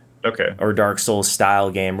 Okay. Or Dark Souls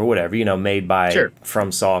style game or whatever, made by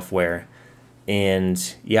From Software.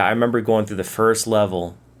 And yeah, I remember going through the first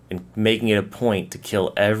level and making it a point to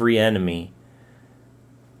kill every enemy.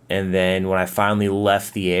 And then when I finally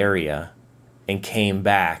left the area and came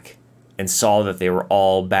back and saw that they were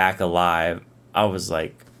all back alive, I was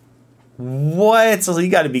like, what? So you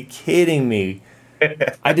got to be kidding me.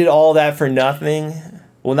 I did all that for nothing.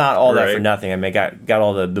 Well, not all that for nothing. I mean, got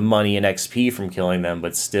all the money and XP from killing them,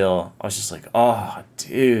 but still, I was just like, oh,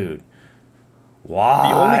 dude,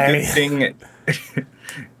 why?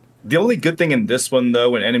 The only good thing in this one,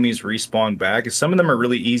 though, when enemies respawn back, is some of them are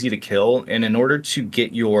really easy to kill, and in order to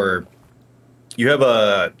get you have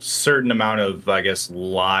a certain amount of, I guess,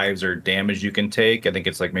 lives or damage you can take. I think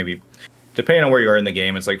it's like maybe, depending on where you are in the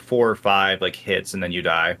game, it's like 4 or 5 like hits, and then you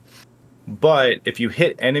die. But if you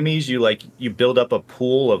hit enemies, you build up a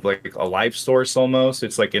pool of like a life source almost.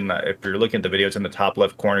 It's like if you're looking at the video, it's in the top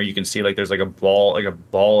left corner. You can see like there's like a ball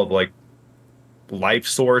of like life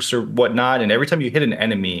source or whatnot. And every time you hit an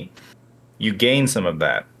enemy, you gain some of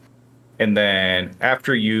that. And then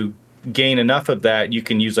after you gain enough of that, you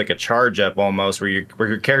can use like a charge up almost, where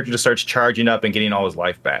your character just starts charging up and getting all his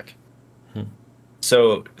life back.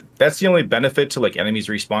 So that's the only benefit to like enemies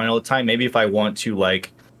respawning all the time. Maybe if I want to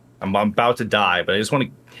like, I'm about to die, but I just want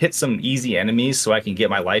to hit some easy enemies so I can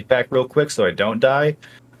get my life back real quick so I don't die.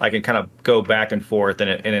 I can kind of go back and forth in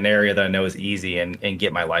an area that I know is easy and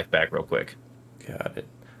get my life back real quick. Got it.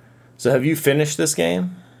 So have you finished this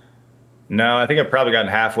game? No, I think I've probably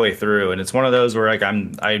gotten halfway through, and it's one of those where like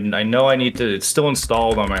I know I need to. It's still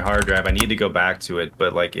installed on my hard drive. I need to go back to it,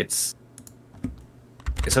 but like it's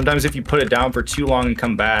sometimes if you put it down for too long and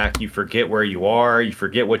come back, you forget where you are, you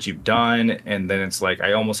forget what you've done, and then it's like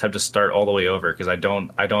I almost have to start all the way over because I don't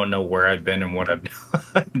know where I've been and what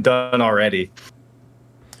I've done already.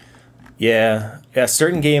 Yeah,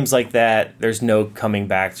 certain games like that, there's no coming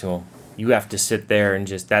back to them. You have to sit there and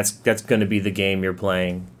just that's going to be the game you're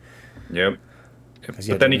playing. Yep.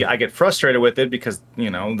 But then I get frustrated with it because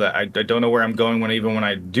that I don't know where I'm going when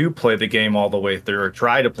I do play the game all the way through or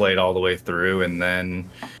try to play it all the way through, and then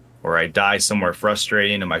or I die somewhere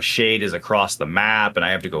frustrating and my shade is across the map and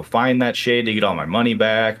I have to go find that shade to get all my money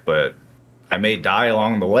back, but I may die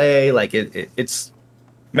along the way. Like it's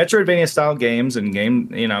Metroidvania style games and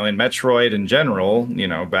and Metroid in general.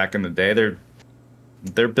 Back in the day,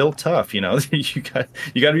 they're built tough. You got to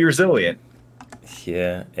be resilient.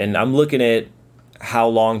 Yeah, and I'm looking at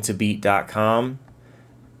howlongtobeat.com,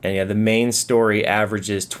 and yeah, the main story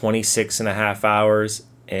averages 26 and a half hours,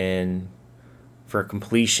 and for a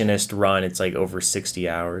completionist run, it's like over 60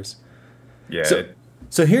 hours. Yeah.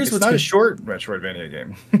 So here's it's not a short Metroidvania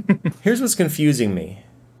game. Here's what's confusing me.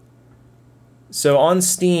 So on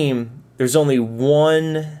Steam, there's only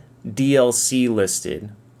one DLC listed,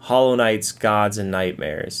 Hollow Knight's Gods and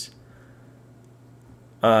Nightmares.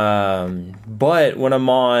 But when I'm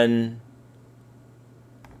on...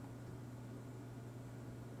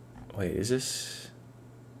 Wait, is this...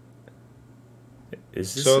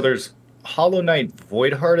 So there's Hollow Knight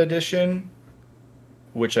Voidheart Edition,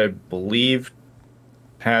 which I believe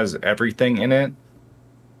has everything in it.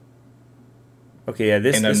 Okay, yeah,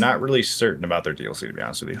 and I'm not really certain about their DLC, to be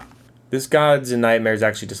honest with you. This Gods and Nightmares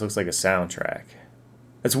actually just looks like a soundtrack.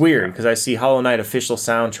 That's weird, because I see Hollow Knight official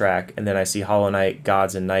soundtrack, and then I see Hollow Knight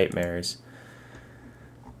Gods and Nightmares,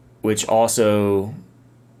 which also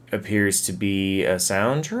appears to be a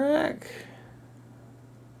soundtrack?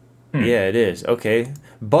 Yeah, it is. Okay.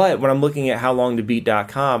 But when I'm looking at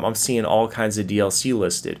howlongtobeat.com, I'm seeing all kinds of DLC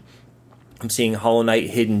listed. I'm seeing Hollow Knight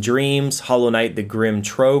Hidden Dreams, Hollow Knight The Grim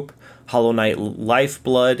Trope, Hollow Knight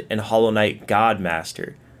Lifeblood, and Hollow Knight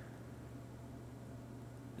Godmaster.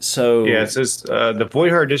 So yeah, it says the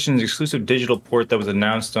Voidheart Edition's exclusive digital port that was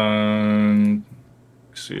announced on...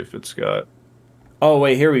 Let's see if it's got... Oh,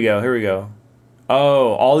 wait, here we go.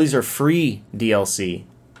 Oh, all these are free DLC.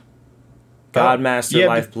 Godmaster, yeah,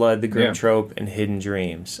 Lifeblood, The Grim Trope, and Hidden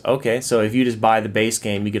Dreams. Okay, so if you just buy the base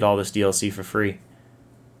game, you get all this DLC for free.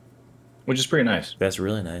 Which is pretty nice. That's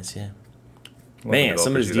really nice, yeah. Man,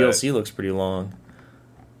 some of this DLC looks pretty long.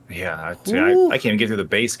 Yeah, I can't even get through the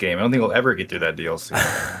base game. I don't think I'll ever get through that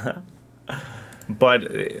DLC. But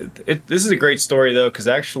this is a great story, though, because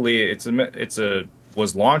actually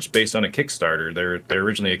was launched based on a Kickstarter. They're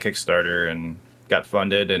originally a Kickstarter and got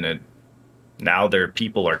funded, and now their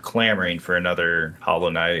people are clamoring for another Hollow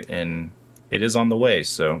Knight, and it is on the way,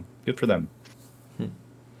 so good for them.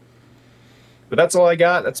 But that's all I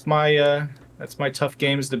got. That's my tough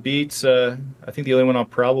games to beat. I think the only one I'll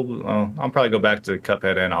probably go back to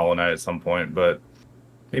Cuphead and Hollow Knight at some point, but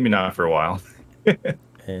maybe not for a while. Yeah.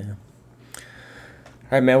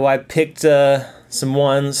 All right, man. Well, I picked some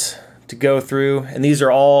ones to go through, and these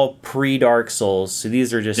are all pre-Dark Souls, so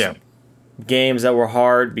these are just games that were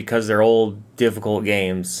hard because they're old, difficult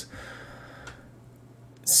games.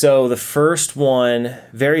 So the first one,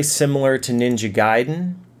 very similar to Ninja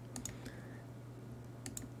Gaiden,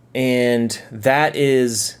 and that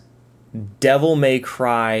is Devil May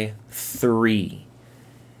Cry 3.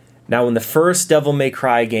 Now, when the first Devil May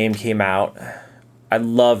Cry game came out, I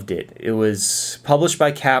loved it. It was published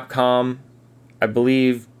by Capcom. I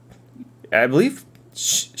believe Shinji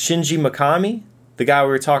Mikami, the guy we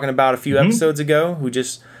were talking about a few episodes ago, who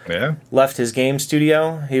just left his game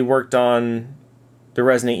studio. He worked on the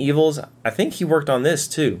Resident Evils. I think he worked on this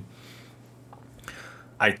too.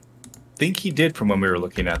 I think he did, from when we were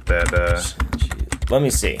looking at that. Let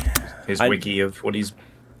me see. His wiki of what he's...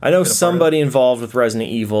 I know somebody involved with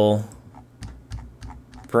Resident Evil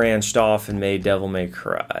branched off and made Devil May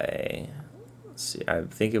Cry. Let's see. I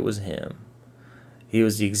think it was him. He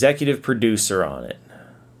was the executive producer on it.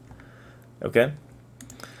 Okay.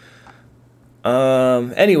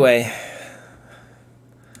 Anyway,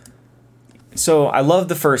 so I loved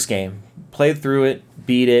the first game. Played through it,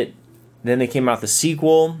 beat it. Then they came out the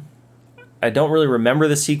sequel. I don't really remember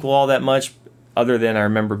the sequel all that much, other than I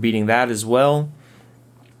remember beating that as well.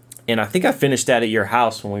 And I think I finished that at your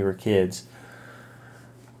house when we were kids.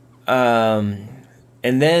 And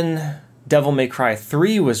then Devil May Cry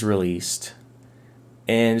 3 was released.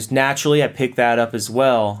 And naturally, I picked that up as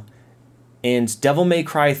well. And Devil May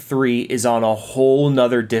Cry 3 is on a whole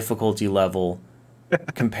nother difficulty level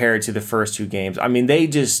compared to the first two games. I mean, they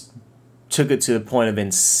just took it to the point of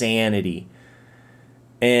insanity.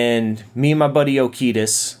 And me and my buddy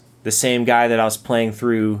Okitis, the same guy that I was playing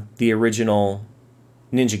through the original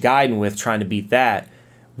Ninja Gaiden with, trying to beat that,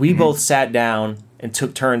 we both sat down and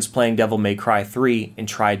took turns playing Devil May Cry 3 and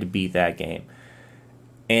tried to beat that game.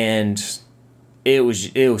 And it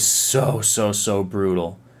was so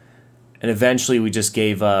brutal. And eventually we just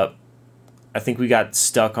gave up. I think we got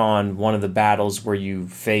stuck on one of the battles where you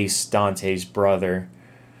face Dante's brother,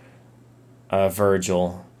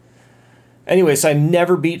 Virgil. Anyway, so I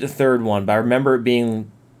never beat the third one, but I remember it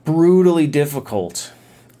being brutally difficult.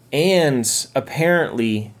 And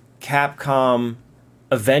apparently, Capcom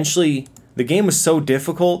eventually... The game was so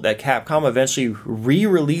difficult that Capcom eventually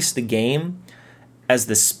re-released the game as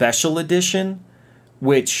the special edition,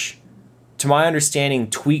 which, to my understanding,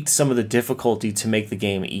 tweaked some of the difficulty to make the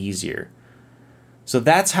game easier. So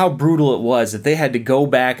that's how brutal it was, that they had to go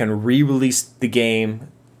back and re-release the game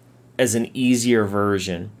as an easier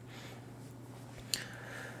version.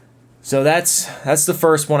 So that's the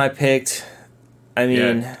first one I picked. I mean,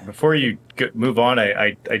 Yeah, before you move on,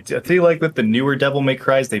 I feel like with the newer Devil May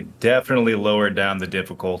Cries, they definitely lowered down the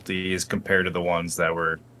difficulty as compared to the ones that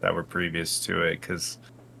were previous to it. Because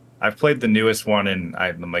I've played the newest one, and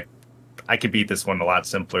I'm like, I could beat this one a lot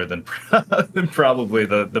simpler than than probably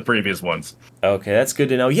the previous ones. okay, that's good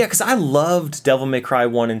to know. Yeah, because I loved Devil May Cry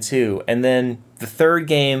 1 and 2. And then the third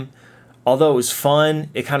game, although it was fun,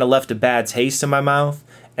 it kind of left a bad taste in my mouth.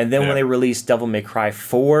 And then when Yeah. they released Devil May Cry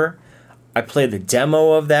 4, I played the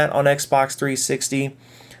demo of that on Xbox 360.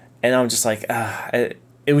 And I'm just like,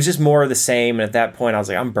 it was just more of the same. And at that point, I was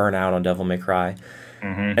like, I'm burnt out on Devil May Cry.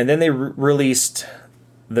 Mm-hmm. And then they released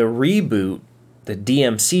the reboot, the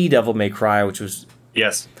DMC Devil May Cry, which was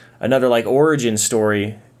Yes. another like origin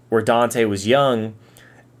story where Dante was young,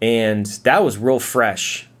 and that was real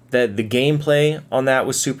fresh. That the gameplay on that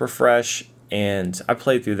was super fresh, and I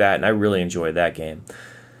played through that and I really enjoyed that game.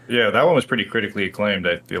 Yeah, that one was pretty critically acclaimed.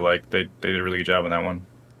 I feel like they did a really good job on that one.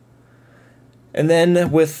 And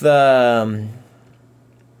then with the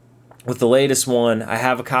latest one, I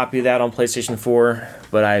have a copy of that on PlayStation 4,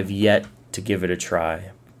 but I've yet to give it a try.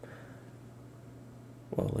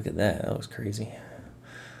 Well, look at that. That was crazy.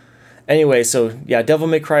 Anyway, so yeah, Devil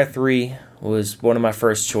May Cry 3 was one of my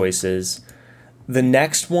first choices. The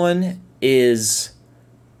next one is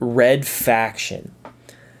Red Faction.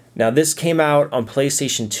 Now, this came out on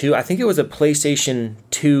PlayStation 2. I think it was a PlayStation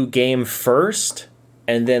 2 game first,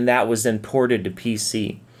 and then that was then ported to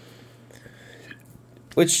PC.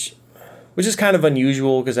 Which is kind of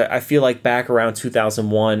unusual, because I feel like back around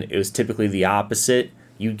 2001, it was typically the opposite.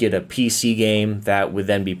 You'd get a PC game that would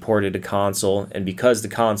then be ported to console, and because the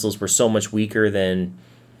consoles were so much weaker than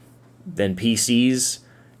PCs,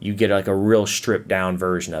 you get like a real stripped down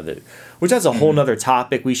version of it, which that's a whole nother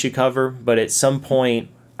topic we should cover. But at some point,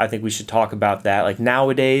 I think we should talk about that. Like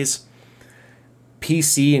nowadays,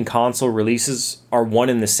 PC and console releases are one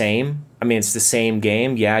and the same. I mean, it's the same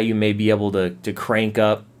game. Yeah, you may be able to crank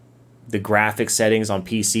up the graphic settings on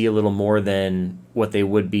PC a little more than what they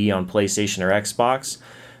would be on PlayStation or Xbox,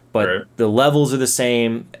 but Right. the levels are the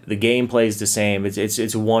same, the gameplay is the same.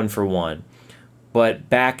 It's one for one. But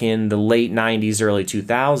back in the late 90s, early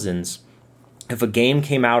 2000s, if a game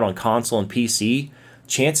came out on console and PC,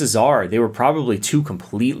 chances are they were probably two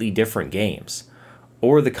completely different games.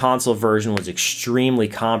 Or the console version was extremely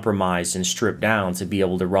compromised and stripped down to be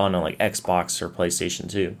able to run on like Xbox or PlayStation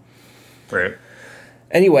 2. Right.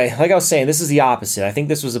 Anyway, like I was saying, this is the opposite. I think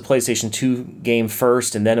this was a PlayStation 2 game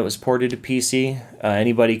first, and then it was ported to PC.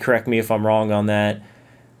 Anybody correct me if I'm wrong on that.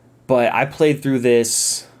 But I played through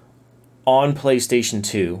this on PlayStation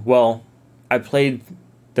 2. Well, I played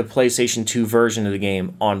the PlayStation 2 version of the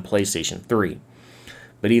game on PlayStation 3.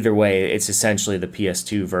 But either way, it's essentially the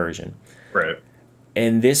PS2 version. Right.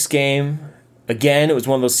 And this game, again, it was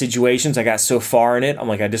one of those situations, I got so far in it, I'm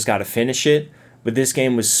like, I just got to finish it. But this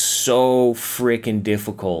game was so freaking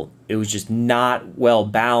difficult. It was just not well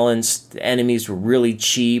balanced. The enemies were really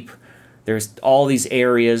cheap. There's all these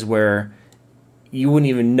areas where you wouldn't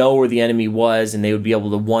even know where the enemy was, and they would be able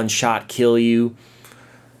to one-shot kill you.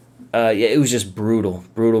 Yeah, it was just brutal.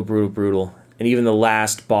 Brutal. And even the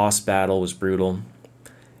last boss battle was brutal.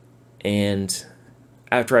 And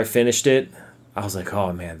after I finished it, I was like,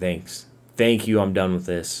 oh man, thanks. Thank you, I'm done with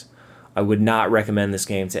this. I would not recommend this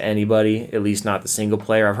game to anybody, at least not the single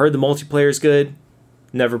player. I've heard the multiplayer is good,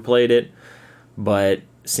 never played it, but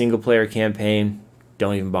single player campaign,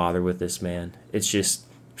 don't even bother with this, man. It's just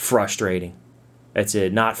frustrating. That's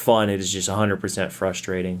it. Not fun. It is just 100%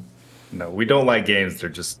 frustrating. No, we don't like games. They're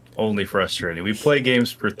just only frustrating. We play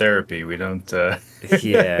games for therapy. We don't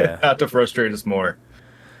Yeah. not to frustrate us more.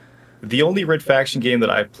 The only Red Faction game that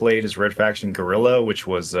I've played is Red Faction Guerrilla, which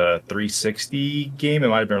was a 360 game. It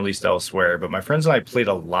might have been released elsewhere, but my friends and I played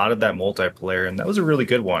a lot of that multiplayer, and that was a really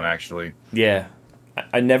good one, actually. Yeah.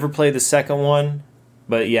 I never played the second one,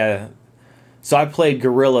 but yeah. So I played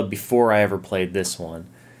Guerrilla before I ever played this one.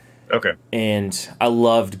 Okay. And I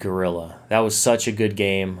loved Guerrilla. That was such a good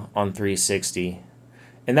game on 360.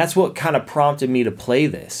 And that's what kind of prompted me to play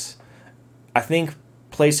this. I think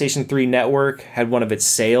PlayStation 3 Network had one of its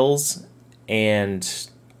sales, and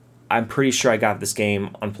I'm pretty sure I got this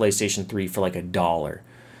game on PlayStation 3 for like $1.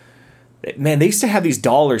 Man, they used to have these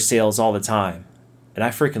dollar sales all the time, and I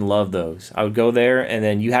freaking love those. I would go there, and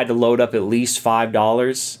then you had to load up at least $5.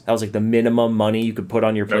 That was like the minimum money you could put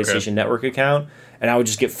on your PlayStation Network account, and I would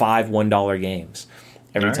just get 5 $1 games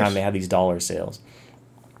every time they had these dollar sales.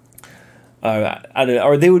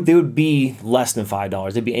 Or they would be less than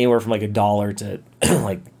 $5. They'd be anywhere from like $1 to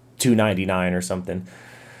like $2.99 or something.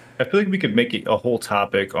 I feel like we could make it a whole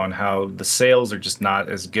topic on how the sales are just not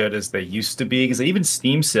as good as they used to be. Because even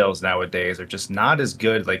Steam sales nowadays are just not as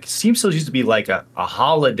good. Like Steam sales used to be like a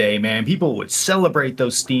holiday, man. People would celebrate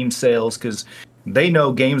those Steam sales because they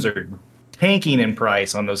know games are tanking in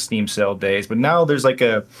price on those Steam sale days. But now there's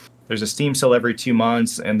a Steam sale every 2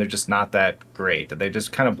 months, and they're just not that great. They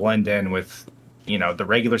just kind of blend in with, the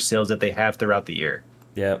regular sales that they have throughout the year.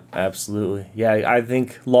 Yeah, absolutely. Yeah, I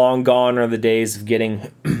think long gone are the days of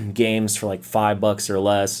getting games for like $5 or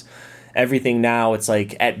less. Everything now, it's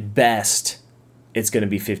like at best, it's going to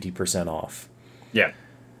be 50% off. Yeah.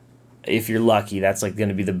 If you're lucky, that's like going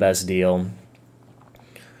to be the best deal.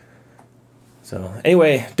 So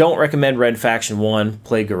anyway, don't recommend Red Faction 1.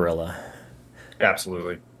 Play Guerrilla.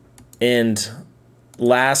 Absolutely. And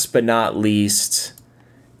last but not least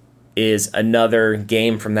is another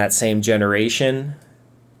game from that same generation,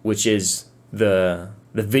 which is the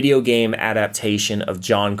video game adaptation of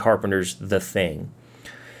John Carpenter's The Thing.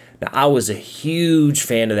 Now, I was a huge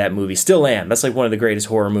fan of that movie. Still am. That's like one of the greatest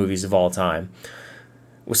horror movies of all time,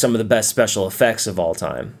 with some of the best special effects of all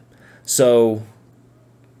time. So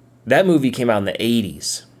that movie came out in the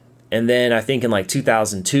 80s. And then I think in like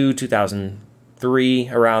 2002, 2003,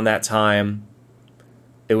 around that time,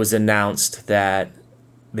 it was announced that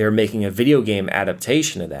they were making a video game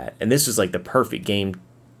adaptation of that. And this was like the perfect game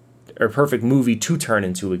or perfect movie to turn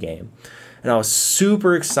into a game. And I was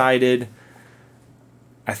super excited.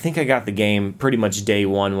 I think I got the game pretty much day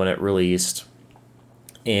one when it released.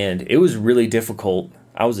 And it was really difficult.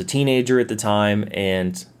 I was a teenager at the time,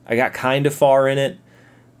 and I got kind of far in it,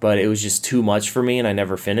 but it was just too much for me, and I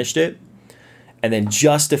never finished it. And then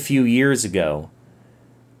just a few years ago,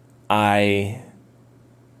 I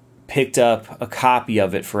picked up a copy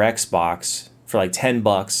of it for Xbox for like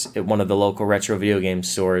 $10 at one of the local retro video game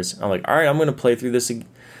stores. I'm like, all right, I'm going to play through this.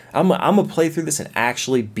 I'm going to play through this and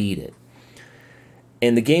actually beat it.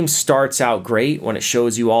 And the game starts out great when it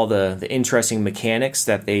shows you all the interesting mechanics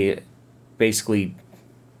that they basically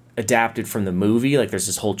adapted from the movie. Like there's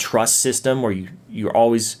this whole trust system where you're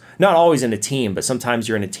always, not always in a team, but sometimes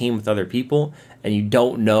you're in a team with other people and you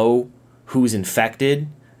don't know who's infected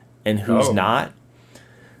and who's not.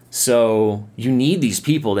 So you need these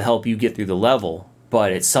people to help you get through the level,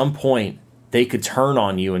 but at some point they could turn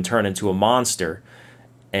on you and turn into a monster,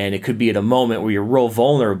 and it could be at a moment where you're real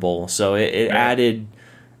vulnerable. So it added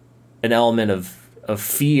an element of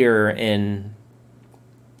fear and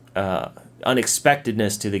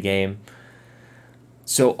unexpectedness to the game.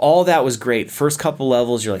 So all that was great. First couple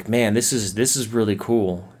levels, you're like, man, this is really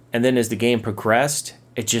cool. And then as the game progressed,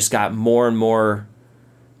 it just got more and more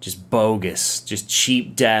just bogus, just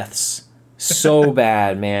cheap deaths. So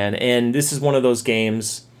bad, man. And this is one of those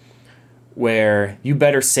games where you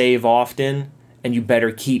better save often and you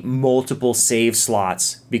better keep multiple save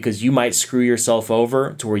slots because you might screw yourself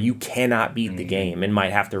over to where you cannot beat the game and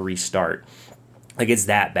might have to restart. Like, it's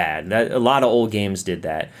that bad. A lot of old games did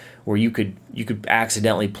that, where you could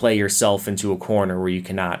accidentally play yourself into a corner where you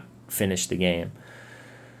cannot finish the game.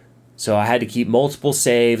 So I had to keep multiple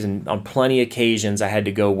saves, and on plenty of occasions I had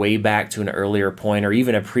to go way back to an earlier point or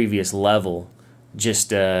even a previous level just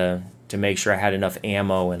to make sure I had enough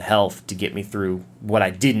ammo and health to get me through what I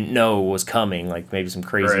didn't know was coming, like maybe some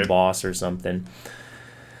crazy boss or something.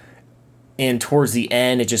 And towards the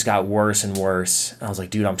end, it just got worse and worse. I was like,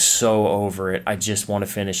 dude, I'm so over it. I just want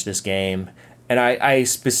to finish this game. And I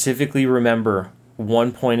specifically remember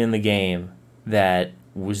one point in the game that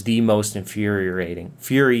was the most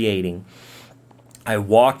infuriating. I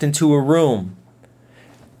walked into a room,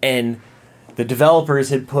 and the developers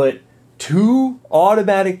had put 2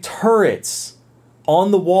 automatic turrets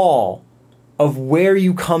on the wall of where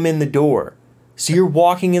you come in the door. So you're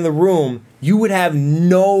walking in the room, you would have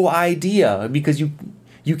no idea because you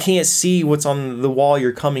can't see what's on the wall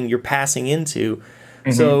you're passing into.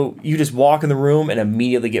 Mm-hmm. So you just walk in the room and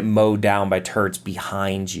immediately get mowed down by turrets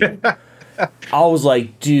behind you. I was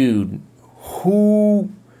like, dude, who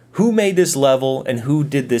made this level and who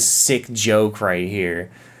did this sick joke right here?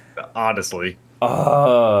 Honestly.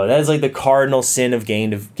 Oh, that is like the cardinal sin of game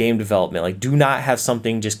development. Like, do not have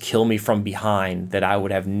something just kill me from behind that I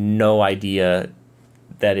would have no idea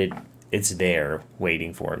that it's there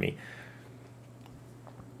waiting for me.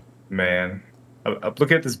 Man, I'm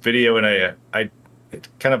looking at this video and I it's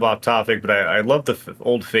kind of off topic, but I love the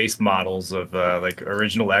old face models of like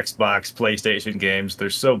original Xbox, PlayStation games. They're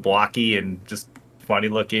so blocky and just funny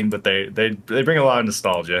looking, but they bring a lot of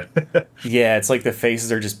nostalgia. Yeah, it's like the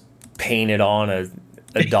faces are just painted on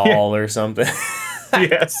a doll or something.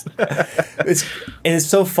 Yes. It's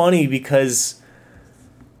so funny because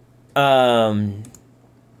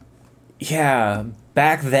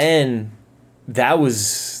back then, that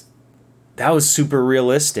was super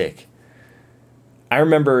realistic. I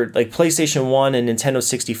remember like PlayStation 1 and Nintendo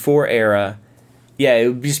 64 era, yeah, it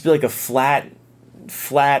would just be like a flat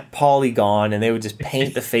polygon, and they would just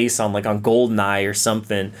paint the face on like on GoldenEye or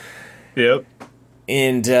something. Yep.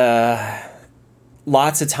 And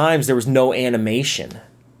lots of times there was no animation.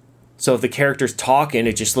 So if the character's talking,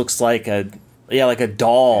 it just looks like a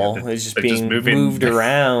doll. Yeah, it's just they're being just moved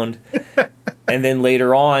around. And then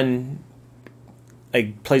later on,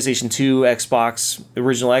 like PlayStation 2, Xbox,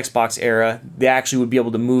 original Xbox era, they actually would be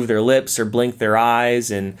able to move their lips or blink their eyes,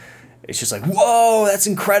 and it's just like, whoa, that's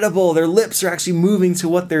incredible. Their lips are actually moving to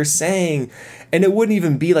what they're saying. And it wouldn't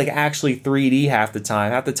even be like actually 3D half the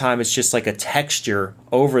time. Half the time it's just like a texture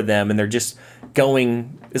over them, and they're just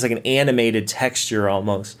going, it's like an animated texture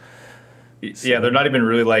almost. Yeah, they're not even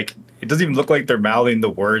really like, it doesn't even look like they're mouthing the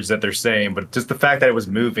words that they're saying, but just the fact that it was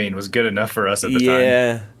moving was good enough for us at the time.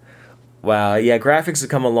 Yeah. Wow. Yeah, graphics have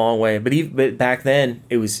come a long way, but back then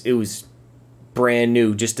it was brand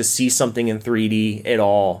new. Just to see something in 3D at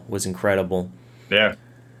all was incredible. Yeah.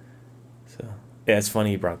 So yeah, it's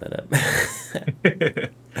funny you brought that up.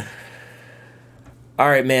 All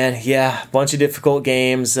right, man. Yeah, bunch of difficult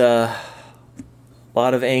games. A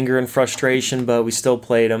lot of anger and frustration, but we still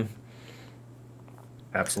played them.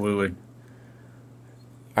 Absolutely.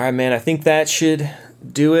 All right, man. I think that should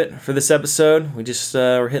do it for this episode. We just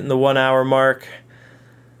we're hitting the 1 hour mark.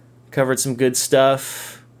 Covered some good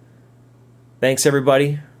stuff. Thanks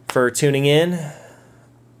everybody for tuning in,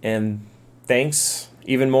 and thanks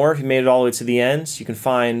even more if you made it all the way to the end. You can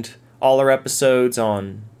find all our episodes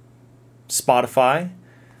on Spotify,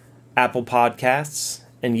 Apple Podcasts,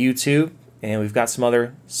 and YouTube, and we've got some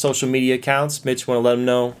other social media accounts. Mitch, want to let them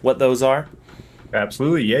know what those are?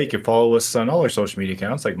 Absolutely. Yeah, you can follow us on all our social media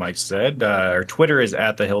accounts, like Mike said. Our Twitter is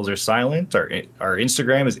at The Hills Are Silent. Our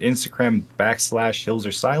Instagram is Instagram/Hills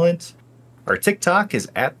Are Silent. Our TikTok is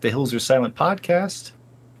at The Hills Are Silent Podcast.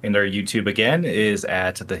 And our YouTube, again, is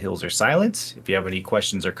at The Hills Are Silent. If you have any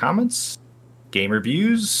questions or comments, game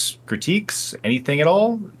reviews, critiques, anything at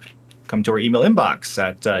all, come to our email inbox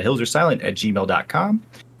at hillsaresilent@gmail.com.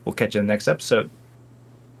 We'll catch you in the next episode.